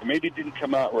 Maybe it didn't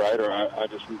come out right, or I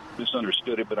just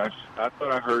misunderstood it. But I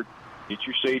thought I heard get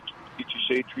your shade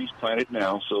trees planted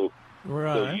now, so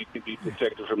you can be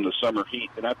protected from the summer heat.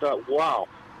 And I thought, wow,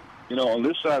 on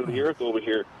this side of the earth over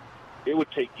here, it would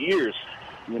take years.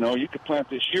 You could plant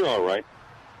this year all right.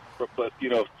 But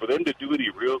for them to do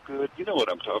any real good, you know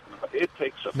what I'm talking about. It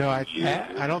takes a few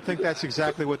years. I don't think that's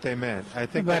exactly what they meant. I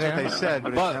think that's what they said, but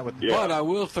it's not what they meant. But I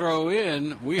will throw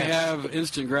in, we have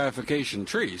instant gratification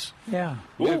trees. Yeah.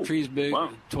 We have trees big,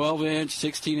 12-inch,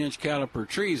 16-inch caliper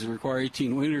trees and require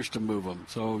 18 winters to move them.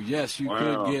 So, yes, you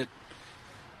could get...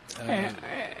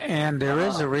 and there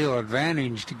is a real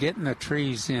advantage to getting the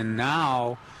trees in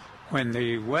now when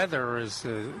the weather is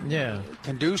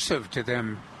conducive to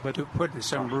them, but putting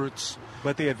some roots.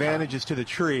 But the advantage is to the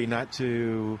tree, not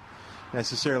to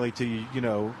necessarily to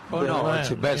it's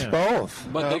the best both.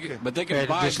 But they can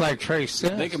buy, just like Trace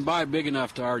says, they can buy big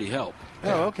enough to already help.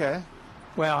 Oh, okay.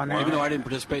 Well, even though I didn't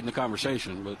participate in the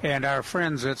conversation, and our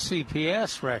friends at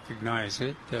CPS recognize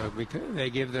it because they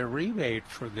give their rebate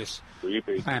for this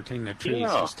planting the trees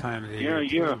this time of the year.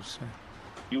 Yeah. Too, so.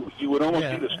 You would almost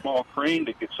need a small crane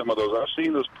to get some of those. I've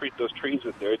seen those trees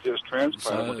that they're just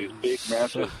transplanted with these big,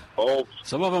 massive bulbs.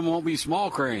 Some of them won't be small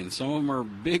cranes. Some of them are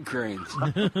big cranes.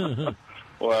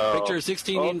 Well, picture a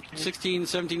 16,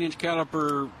 17-inch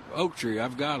caliper oak tree.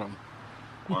 I've got them.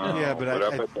 Wow. Yeah, but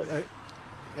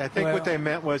I think what they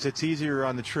meant was it's easier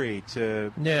on the tree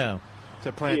to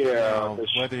plant.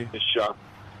 The shot.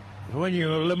 When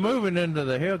you're moving into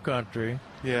the hill country.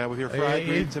 Yeah, with your fried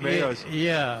green tomatoes.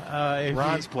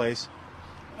 Ron's place.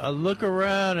 Look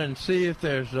around and see if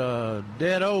there's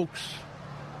dead oaks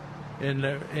in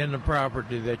the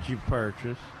property that you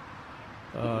purchased.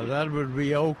 That would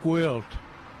be oak wilt.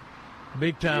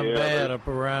 Big time bad up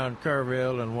around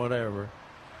Kerrville and whatever.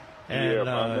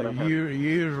 And you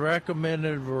use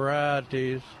recommended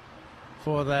varieties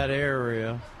for that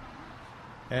area.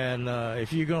 And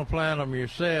if you're going to plant them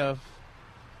yourself,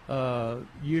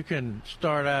 you can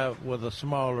start out with a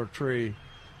smaller tree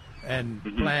and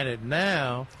plant it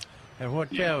now. And what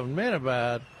Calvin meant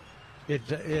about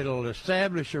it'll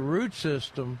establish a root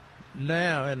system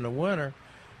now in the winter,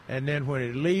 and then when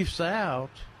it leaves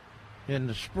out in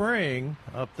the spring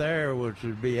up there, which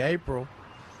would be April,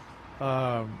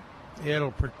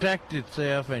 it'll protect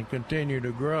itself and continue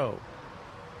to grow.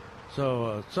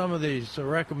 So some of these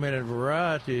recommended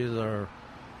varieties are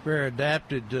very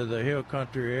adapted to the hill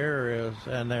country areas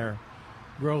and their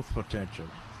growth potential.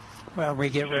 Well, we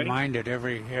get reminded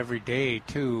every day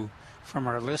too from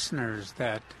our listeners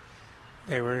that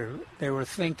they were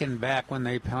thinking back when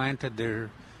they planted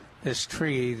this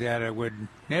tree that it would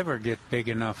never get big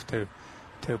enough to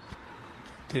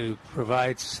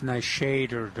provide nice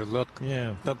shade or to look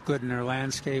good in their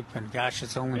landscape. And gosh,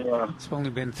 it's only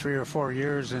been 3 or 4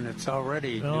 years and it's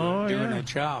already doing a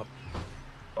job.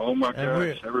 Oh my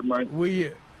gosh!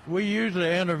 We usually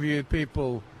interview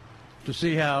people to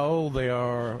see how old they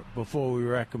are before we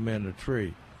recommend a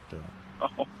tree.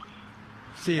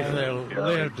 See if they'll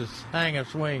live to hang a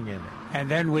swing in it. And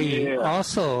then we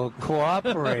also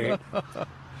cooperate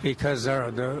because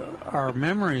our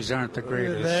memories aren't the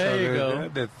greatest. There you go.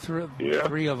 The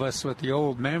three of us with the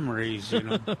old memories,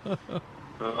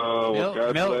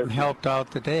 Oh, Milton helped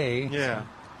out today. Yeah.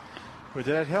 Well,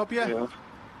 did that help you? Yeah.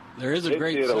 There is a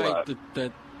great site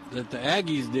that the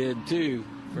Aggies did, too,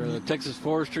 for the Texas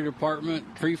Forestry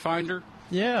Department, Tree Finder.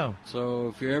 Yeah. So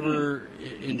if you're ever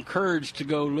encouraged to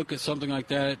go look at something like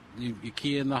that, you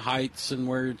key in the heights and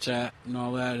where it's at and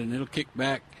all that, and it'll kick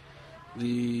back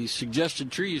the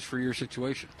suggested trees for your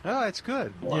situation. Oh, that's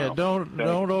good. Wow. Yeah, don't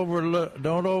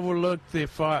overlook the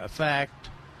fact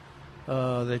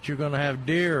that you're going to have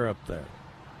deer up there.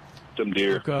 Some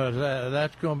deer. Because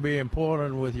that's going to be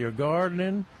important with your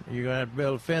gardening. You're going to have to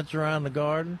build a fence around the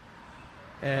garden.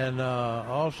 And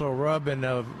also rubbing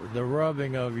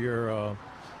of your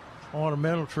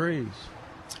ornamental trees.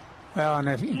 Well, and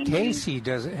if Casey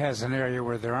has an area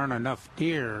where there aren't enough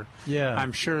deer,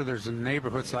 I'm sure there's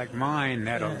neighborhoods like mine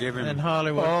that'll give him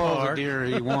Hollywood all Park. the deer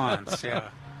he wants. Yeah.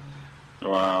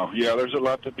 Wow. Yeah, there's a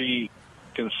lot to be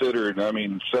considered. I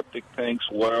mean, septic tanks,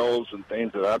 wells, and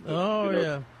things that I've.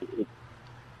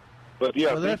 But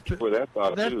thank you for that thought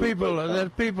too.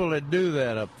 There's people that do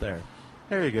that up there.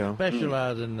 There you go.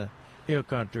 Specialize in the hill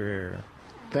country area.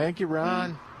 Thank you,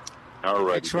 Ron. All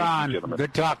right. Thanks, Ron.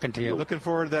 Good talking to you. Looking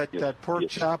forward to that pork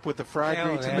chop with the fried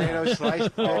green tomatoes,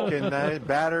 sliced thick and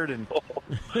battered. And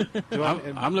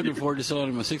I'm looking forward to selling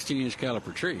him a 16-inch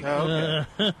caliper tree. Oh,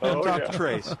 okay. Talk to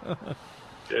Trace.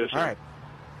 Yes, all right.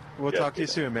 We'll talk to you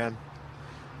soon, man.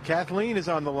 Kathleen is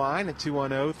on the line at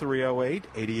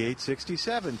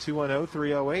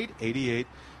 210-308-8867.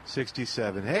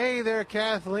 210-308-8867. Hey there,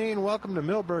 Kathleen. Welcome to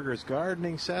Milberger's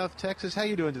Gardening, South Texas. How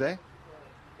you doing today?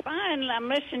 Fine. I'm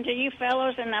listening to you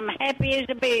fellows, and I'm happy as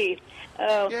a bee.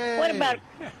 What about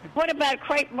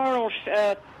crepe myrtles?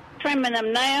 Trimming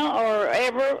them now, or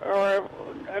ever, or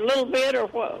a little bit, or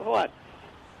what?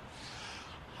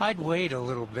 I'd wait a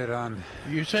little bit on.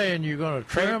 You saying you're going to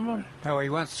trim them?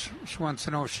 No, she wants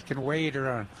to know if she can wait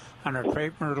on her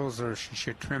crepe myrtles, or she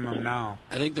should trim them now.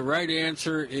 I think the right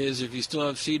answer is if you still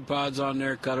have seed pods on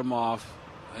there, cut them off,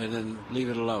 and then leave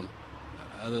it alone.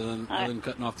 Other than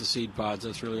cutting off the seed pods,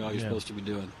 that's really all you're supposed to be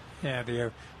doing.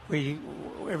 Yeah, we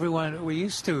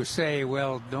used to say,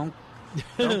 well, don't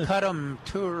cut them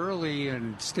too early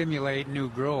and stimulate new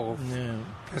growth,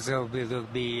 because they'll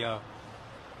be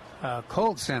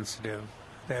cold sensitive,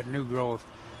 that new growth.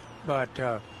 But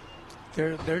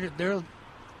they're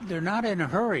not in a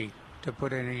hurry to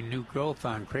put any new growth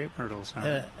on crepe myrtles.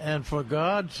 And for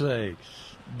God's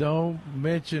sakes, don't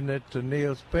mention it to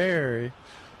Neil Sperry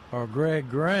or Greg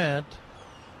Grant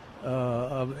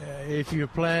if you're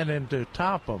planning to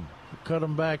top them. Cut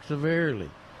them back severely.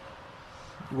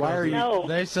 Why are you? No.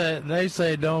 They say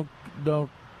don't.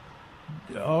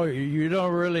 Oh, you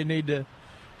don't really need to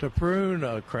prune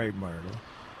a crepe myrtle.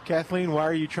 Kathleen, why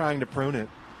are you trying to prune it?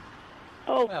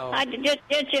 Oh, I just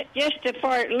as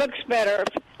far it looks better,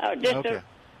 to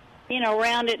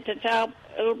round it to top.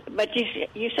 But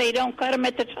you say don't cut them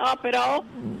at the top at all?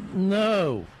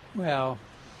 No. Well,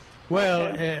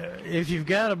 if you've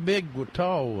got a big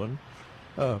tall one,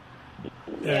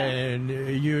 and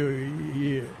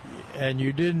you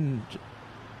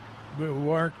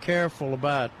weren't careful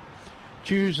about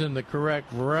choosing the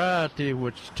correct variety,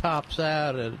 which tops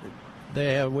out at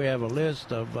we have a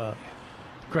list of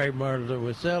crepe myrtles that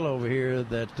we sell over here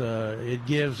that it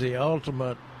gives the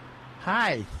ultimate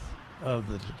height of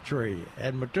the tree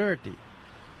and maturity.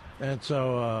 And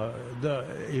so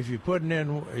if you're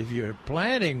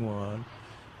planting one,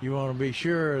 you want to be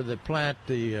sure that plant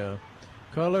the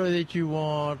color that you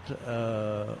want,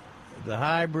 the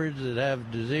hybrids that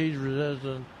have disease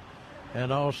resistance,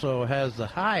 and also has the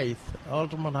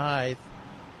ultimate height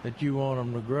that you want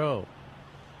them to grow.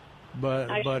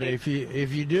 But if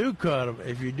you do cut them,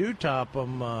 if you do top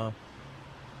them,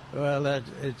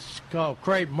 it's called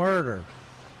crepe murder.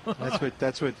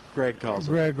 That's what Greg calls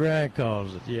it. Greg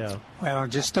calls it, yeah. Well,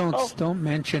 just don't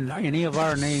mention any of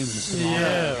our names.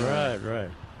 Yeah, right.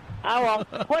 Oh, well,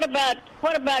 what about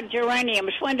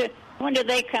geraniums? When do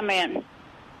they come in?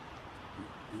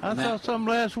 I saw some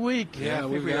last week. Yeah,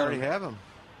 we already have them.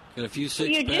 Got a few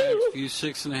 6-packs, a few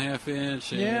 6.5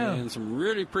 inch, and some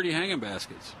really pretty hanging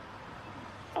baskets.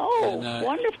 Oh,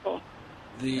 wonderful.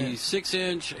 The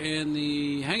 6-inch and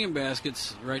the hanging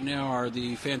baskets right now are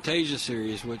the Fantasia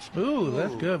series, which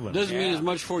that's good one. Doesn't mean as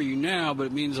much for you now, but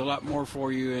it means a lot more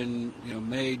for you in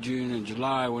May, June, and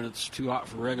July when it's too hot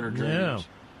for regular geraniums.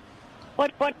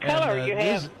 What color you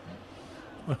have?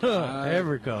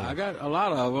 Every color. I got a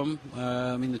lot of them.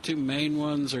 The two main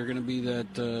ones are going to be that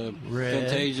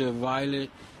Fantasia Violet.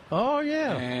 Oh,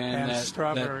 yeah. And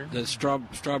strawberry. That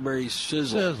strawberry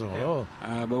sizzle.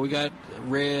 But we got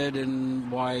red and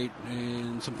white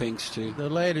and some pinks, too. The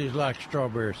ladies like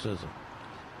strawberry sizzle.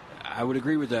 I would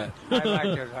agree with that.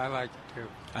 I like it, too.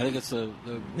 I think it's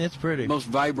it's pretty. Most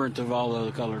vibrant of all of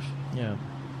the colors. Yeah.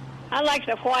 I like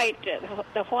the white,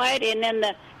 and then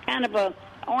the kind of a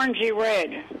orangey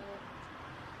red.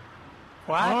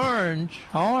 What?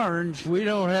 Orange? We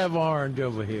don't have orange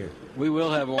over here. We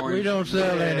will have orange. We don't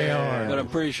sell any orange. But I'm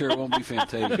pretty sure it won't be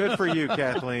Fantasia. Good for you,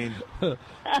 Kathleen.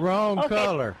 Wrong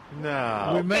color.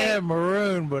 No. We may have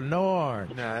maroon, but no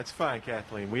orange. No, that's fine,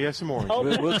 Kathleen. We have some orange.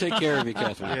 We'll take care of you,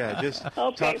 Kathleen. Yeah, just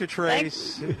talk to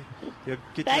Trace. You'll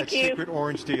get that secret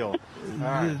orange deal. All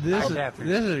right. This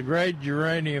is a great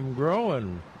geranium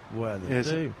growing weather,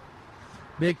 too.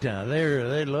 Big time.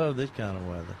 They love this kind of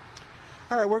weather.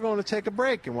 All right, we're going to take a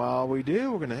break, and while we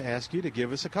do, we're going to ask you to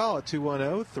give us a call at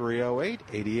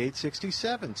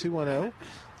 210-308-8867,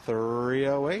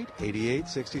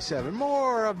 210-308-8867.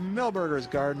 More of Milberger's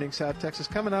Gardening, South Texas,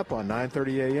 coming up on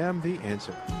 9:30 a.m., The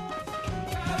Answer.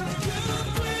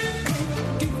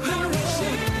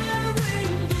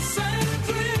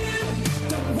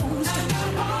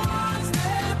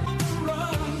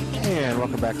 And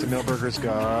welcome back to Milberger's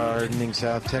Gardening,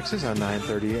 South Texas on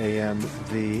 9:30 a.m.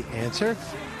 The Answer.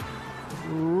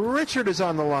 Richard is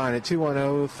on the line at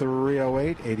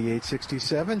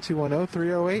 210-308-8867,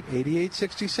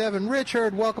 210-308-8867.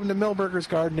 Richard, welcome to Milberger's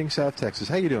Gardening, South Texas.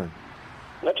 How you doing?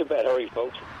 Not too bad. How are you,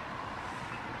 folks?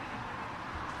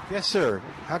 Yes, sir.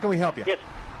 How can we help you? Yes.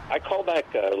 I called back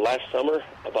last summer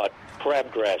about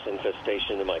crabgrass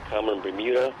infestation in my common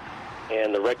Bermuda,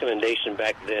 and the recommendation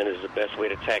back then is the best way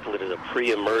to tackle it is a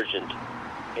pre-emergent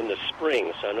in the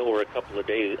spring. So I know we're a couple of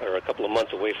days or a couple of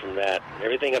months away from that. And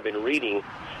everything I've been reading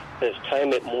says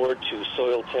time it more to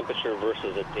soil temperature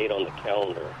versus a date on the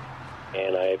calendar.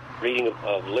 And I'm reading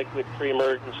of liquid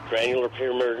pre-emergence, granular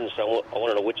pre-emergence. I want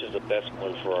to know which is the best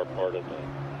one for our part of the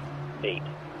state.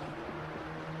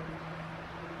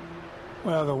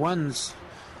 Well, the ones.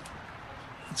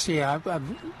 Let's see, I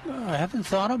haven't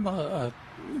thought about.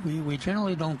 We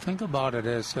generally don't think about it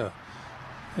as the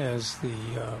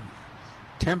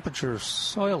temperature,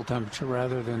 soil temperature,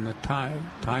 rather than the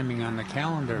timing on the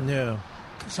calendar. Yeah.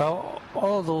 Because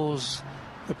all those,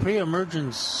 the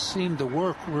pre-emergence seem to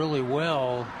work really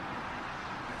well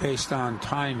based on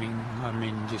timing. I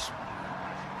mean, just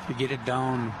if you get it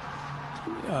down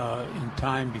in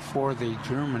time before they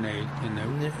germinate.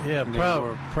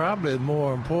 Probably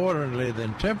more importantly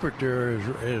than temperature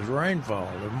is rainfall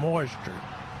and moisture.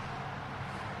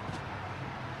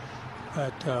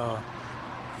 But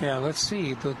let's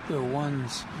see the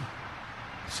ones.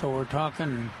 So we're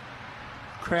talking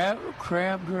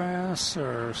crabgrass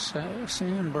or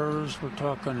sandburrs. We're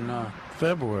talking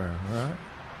February, right?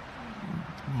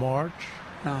 March.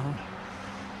 No,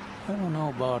 I don't know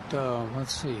about.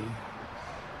 Let's see.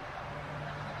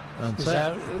 Is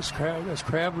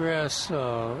crabgrass?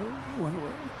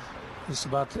 It's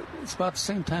about the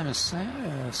same time as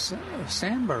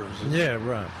sandburrs. Yeah,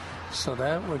 right. So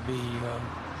that would be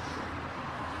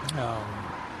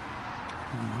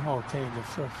okay.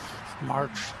 The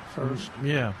March 1st.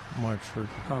 Yeah, March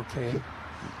 1st. Okay.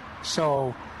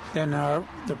 So then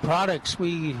the products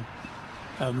we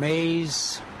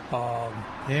maize,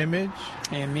 image.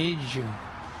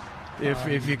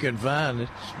 If you can find it,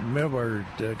 Millburg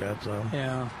got some.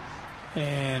 Yeah,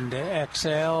 and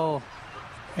XL,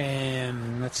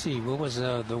 and let's see, what was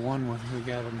the one we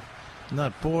got?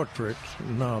 Not portraits.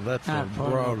 No, that's not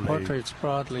broadleaf. Portraits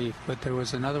broadleaf, but there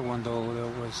was another one though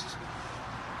that was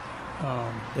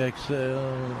XL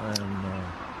and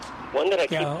one that I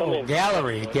keep coming.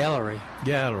 Gallery.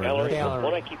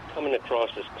 One I keep coming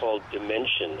across is called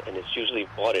Dimension, and it's usually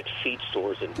bought at feed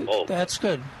stores in bulk. That's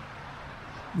good.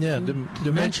 Yeah,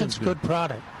 Dimension's good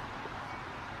product,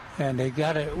 and they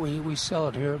got it. We sell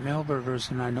it here at Millburgers,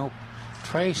 and I know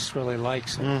Trace really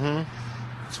likes it. Mm-hmm.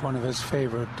 It's one of his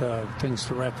favorite things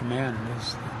to recommend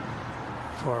is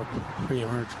for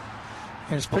pre-emergent,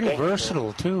 and it's pretty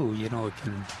versatile too. You know,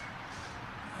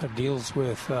 it deals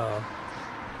with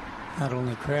not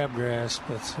only crabgrass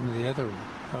but some of the other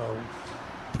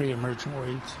pre-emergent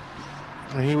weeds.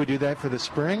 And he would do that for the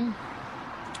spring.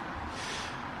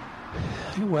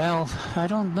 Well, I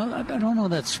don't know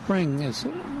that spring is.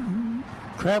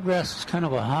 Crabgrass is kind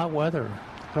of a hot weather.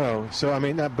 Oh, so I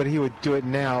mean, but he would do it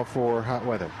now for hot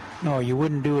weather. No, you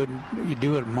wouldn't do it. You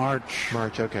do it March.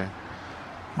 Okay.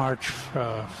 March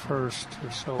 1st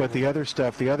or so. But the other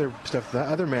stuff, the other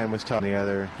man was talking the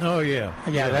other. Oh yeah.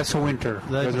 Yeah, that's a winter.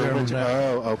 That's winter.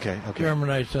 Oh, okay.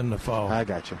 Germinates in the fall. I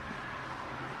got you.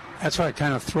 That's why it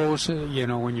kind of throws it. You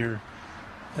know, when you're.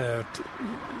 You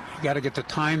got to get the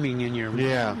timing in your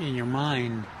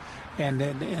mind, and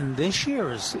this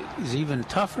year is even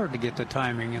tougher to get the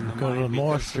timing in the mind because of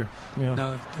moisture.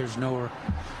 No, there's no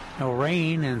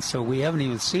rain, and so we haven't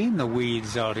even seen the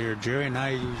weeds out here. Jerry and I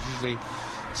usually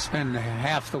spend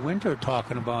half the winter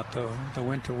talking about the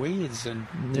winter weeds, and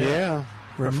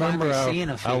remember seeing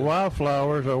a few. Our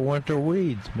wildflowers are winter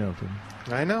weeds, Milton.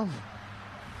 I know.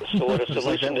 So would a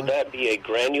solution to that be a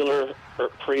granular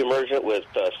pre-emergent with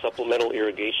supplemental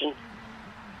irrigation?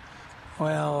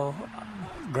 Well,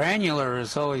 granular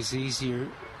is always easier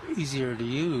to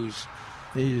use.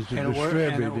 Easy to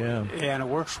distribute, and it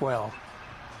works well.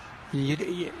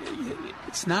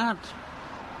 It's not.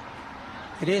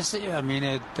 It is. I mean,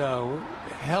 it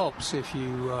helps if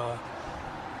you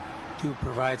do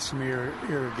provide some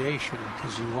irrigation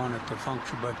because you want it to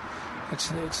function, but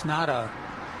it's not a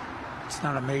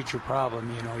major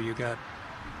problem. You know, you got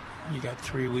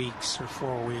 3 weeks or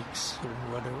 4 weeks or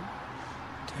whatever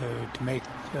to make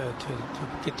to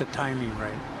get the timing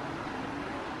right.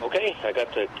 Okay, I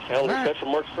got the calendar set for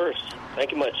March 1st.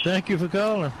 Thank you much. Thank you for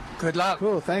calling. Good luck.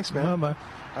 Cool, thanks, man. Bye-bye.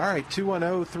 All right,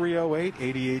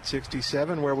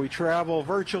 210-308-8867, where we travel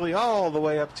virtually all the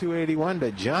way up 281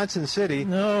 to Johnson City.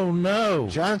 No.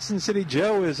 Johnson City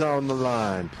Joe is on the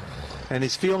line, and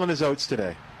he's feeling his oats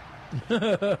today.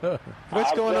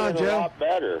 What's going on, Joe? A lot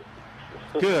better.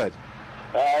 Good.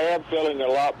 I am feeling a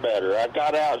lot better. I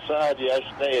got outside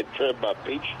yesterday and trimmed my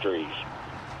peach trees.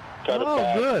 Cut it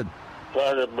back, good.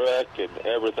 planted brick and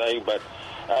everything, but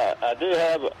I do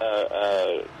have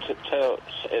to tell.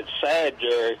 It's sad,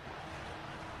 Jerry.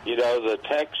 You know, the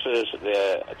Texas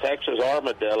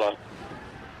armadillo.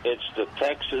 It's the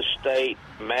Texas state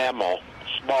mammal,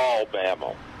 small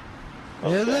mammal.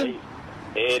 Okay? Is it?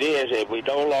 It is, and we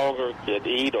no longer can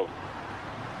eat them.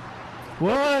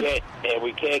 What? And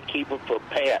we can't keep them for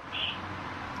pets.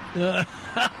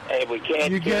 And we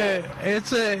can't. You can't.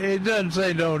 It doesn't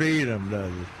say don't eat them,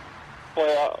 does it?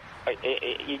 Well,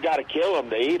 you got to kill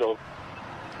them to eat them.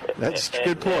 That's a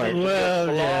good point.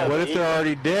 Well, yeah. What if they're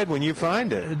already dead when you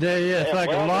find it? It's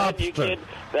like a lobster.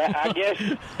 I guess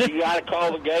you got to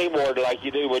call the game warden like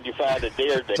you do when you find a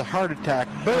deer. It's a heart attack.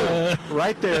 Boom!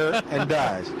 Right there and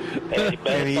dies.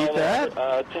 Can he eat that?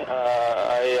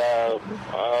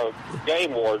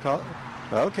 Game warden.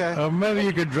 Okay. Or maybe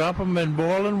you could drop them in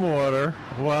boiling water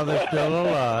while they're still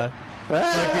alive.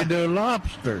 Like you do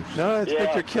lobsters. No, it's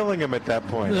like you're killing them at that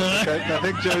point. I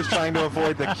think Joe's trying to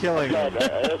avoid the killing.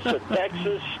 It's a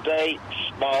Texas state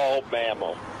small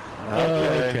mammal.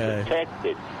 Okay.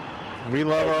 Protected. We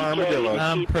love our armadillos.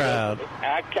 I'm proud.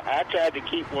 I tried to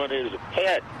keep one as a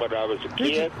pet when I was a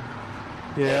kid.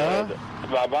 Yeah.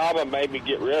 And my mama made me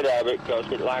get rid of it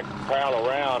because it liked to prowl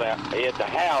around in the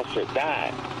house at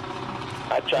night.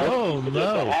 I tried to keep it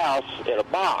in the house in a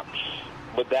box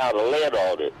without a lid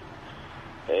on it.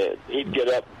 He'd get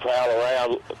up and prowl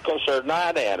around because they're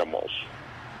night animals.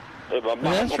 And my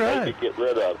mama made me get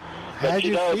rid of it. But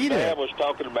you know, Sam was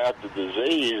talking about the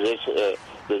disease.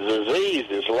 The disease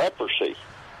is leprosy.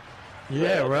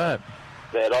 Yeah, right.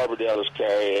 That armadillos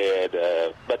carry,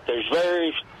 but there's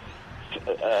very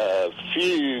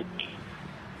few.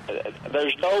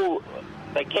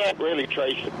 They can't really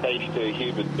trace the face to a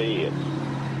human being.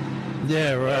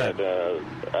 Yeah, right. And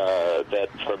that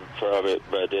from it,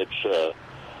 but it's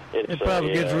it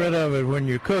probably gets rid of it when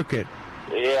you cook it.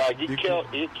 Yeah, you kill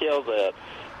that.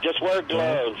 Just wear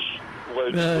gloves.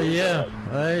 Yeah,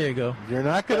 there you go. You're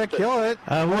not going to kill it.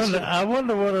 I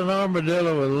wonder what an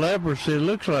armadillo with leprosy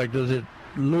looks like. Does it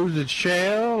lose its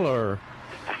shell, or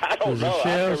I don't does know. the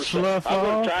shell slough off? I'm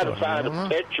going to try to find a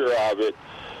picture of it.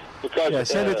 Because,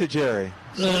 send it to Jerry.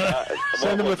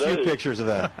 Send him a few pictures of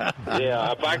that.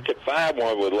 Yeah, if I could find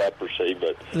one with leprosy,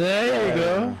 but there you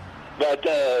go. But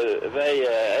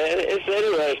it's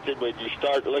interesting when you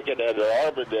start looking at an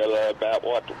armadillo about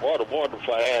what a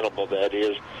wonderful animal that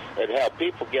is, and how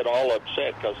people get all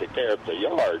upset because they tear up the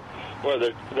yard. Well,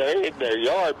 they're in their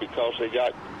yard because they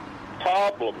got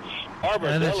problems.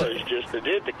 Armadillo is just an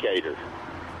indicator.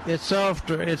 It's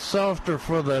softer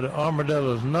for the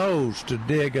armadillo's nose to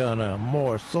dig on a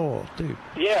more soil too.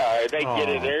 Yeah, they get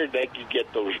in there and they can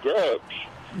get those grubs.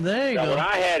 There you go. When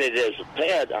I had it as a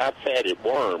pet, I fed it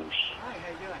worms.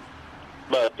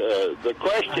 But the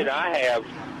question I have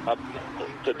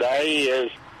today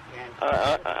is,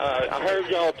 I heard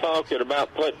y'all talking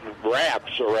about putting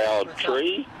wraps around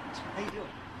trees.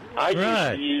 I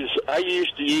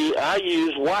used to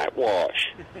use whitewash.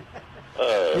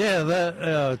 Yeah,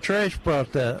 that Trish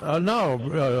brought that. No,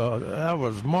 that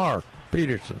was Mark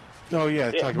Peterson. Oh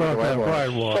yeah, talking about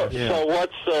whitewash. So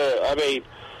what's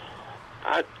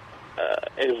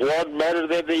is one better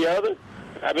than the other?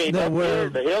 I mean, up there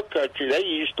in the hill country, they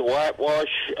used to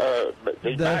whitewash, but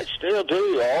they might still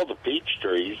do all the peach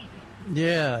trees.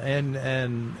 Yeah, and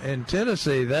in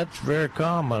Tennessee, that's very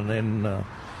common in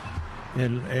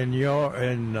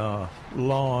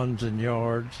lawns and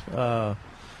yards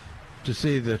to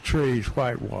see the trees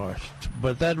whitewashed.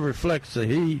 But that reflects the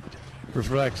heat,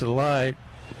 reflects the light,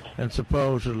 and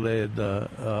supposedly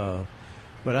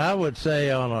but I would say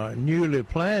on a newly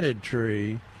planted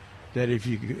tree that if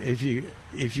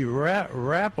you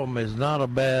wrap them is not a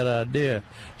bad idea,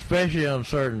 especially on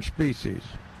certain species.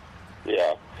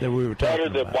 Yeah. That we were talking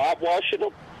about. Better than whitewashing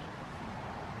them?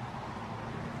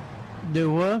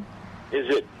 Do what? Is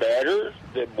it better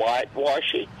than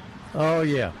whitewashing? Oh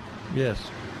yeah, yes.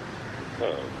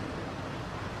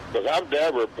 Because I've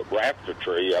never wrapped a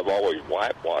tree. I've always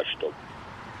whitewashed them.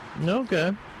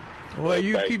 Okay. Well,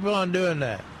 you keep on doing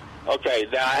that. Okay,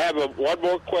 now I have one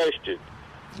more question.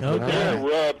 Okay. I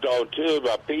rubbed on two of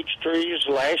my peach trees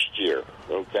last year,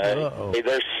 okay? Uh-oh. Hey,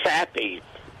 they're sappy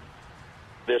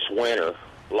this winter.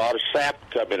 A lot of sap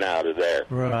coming out of there.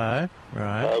 Right.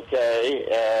 Okay.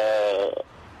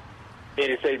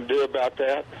 Anything to do about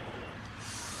that?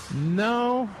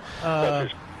 No.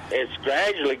 It's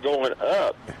gradually going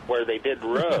up where they didn't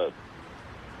rub.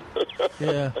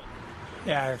 Yeah.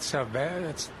 Yeah, it's bad.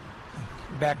 It's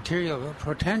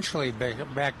potentially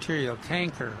bacterial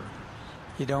canker.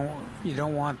 You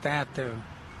don't want that to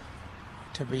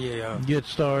be get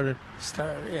started.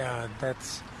 Yeah,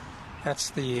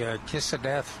 That's the kiss of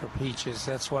death for peaches.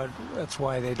 That's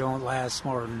why they don't last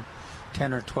more than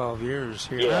 10 or 12 years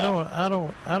here. Yeah.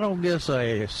 I don't guess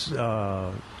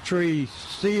a tree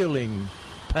sealing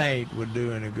paint would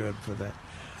do any good for that.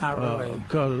 Not really.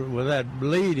 Because with that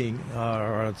bleeding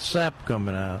or sap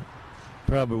coming out,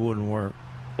 probably wouldn't work.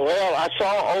 Well, I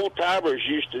saw old timers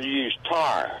used to use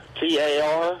tar,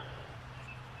 T-A-R,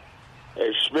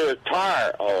 and smear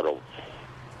tar on them.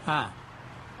 Huh.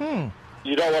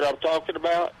 You know what I'm talking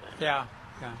about? Yeah.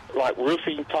 Like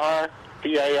roofing tar,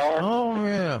 T-A-R. Oh,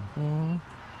 yeah. Mm-hmm.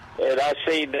 And I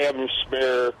seen them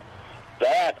smear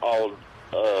that on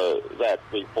that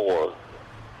before.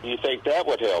 You think that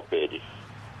would help, Eddie?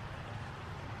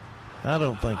 I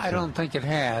don't think so. I don't think it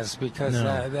has, because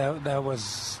that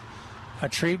was a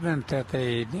treatment that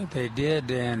they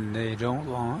did, and they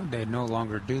no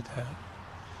longer do that.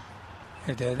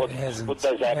 It hasn't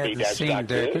seemed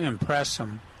to impress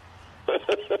them.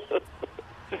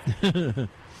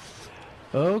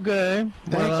 Okay.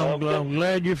 Well, I'm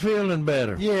glad you're feeling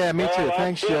better. Yeah, me too.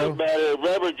 Thanks, Joe. Better.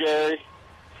 Remember, Jerry,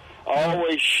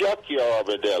 always shuck your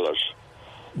armadillos.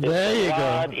 There you go. It's a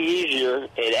lot easier,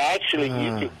 and actually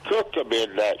you can cook them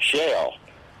in that shell.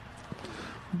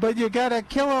 But you got to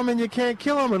kill them, and you can't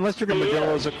kill them unless you're going to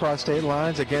Modillos across state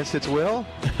lines against its will.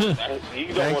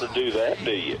 You don't want to do that,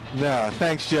 do you? No.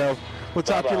 Thanks, Joe. We'll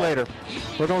talk to you later.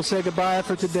 We're going to say goodbye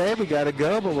for today. We got to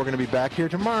go, but we're going to be back here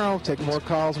tomorrow. Take more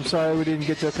calls. I'm sorry we didn't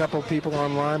get to a couple of people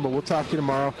online, but we'll talk to you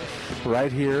tomorrow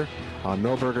right here on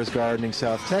Milberger's Gardening,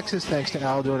 South Texas. Thanks to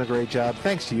Al doing a great job.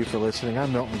 Thanks to you for listening.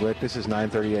 I'm Milton Glick. This is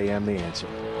 9:30 a.m. The Answer.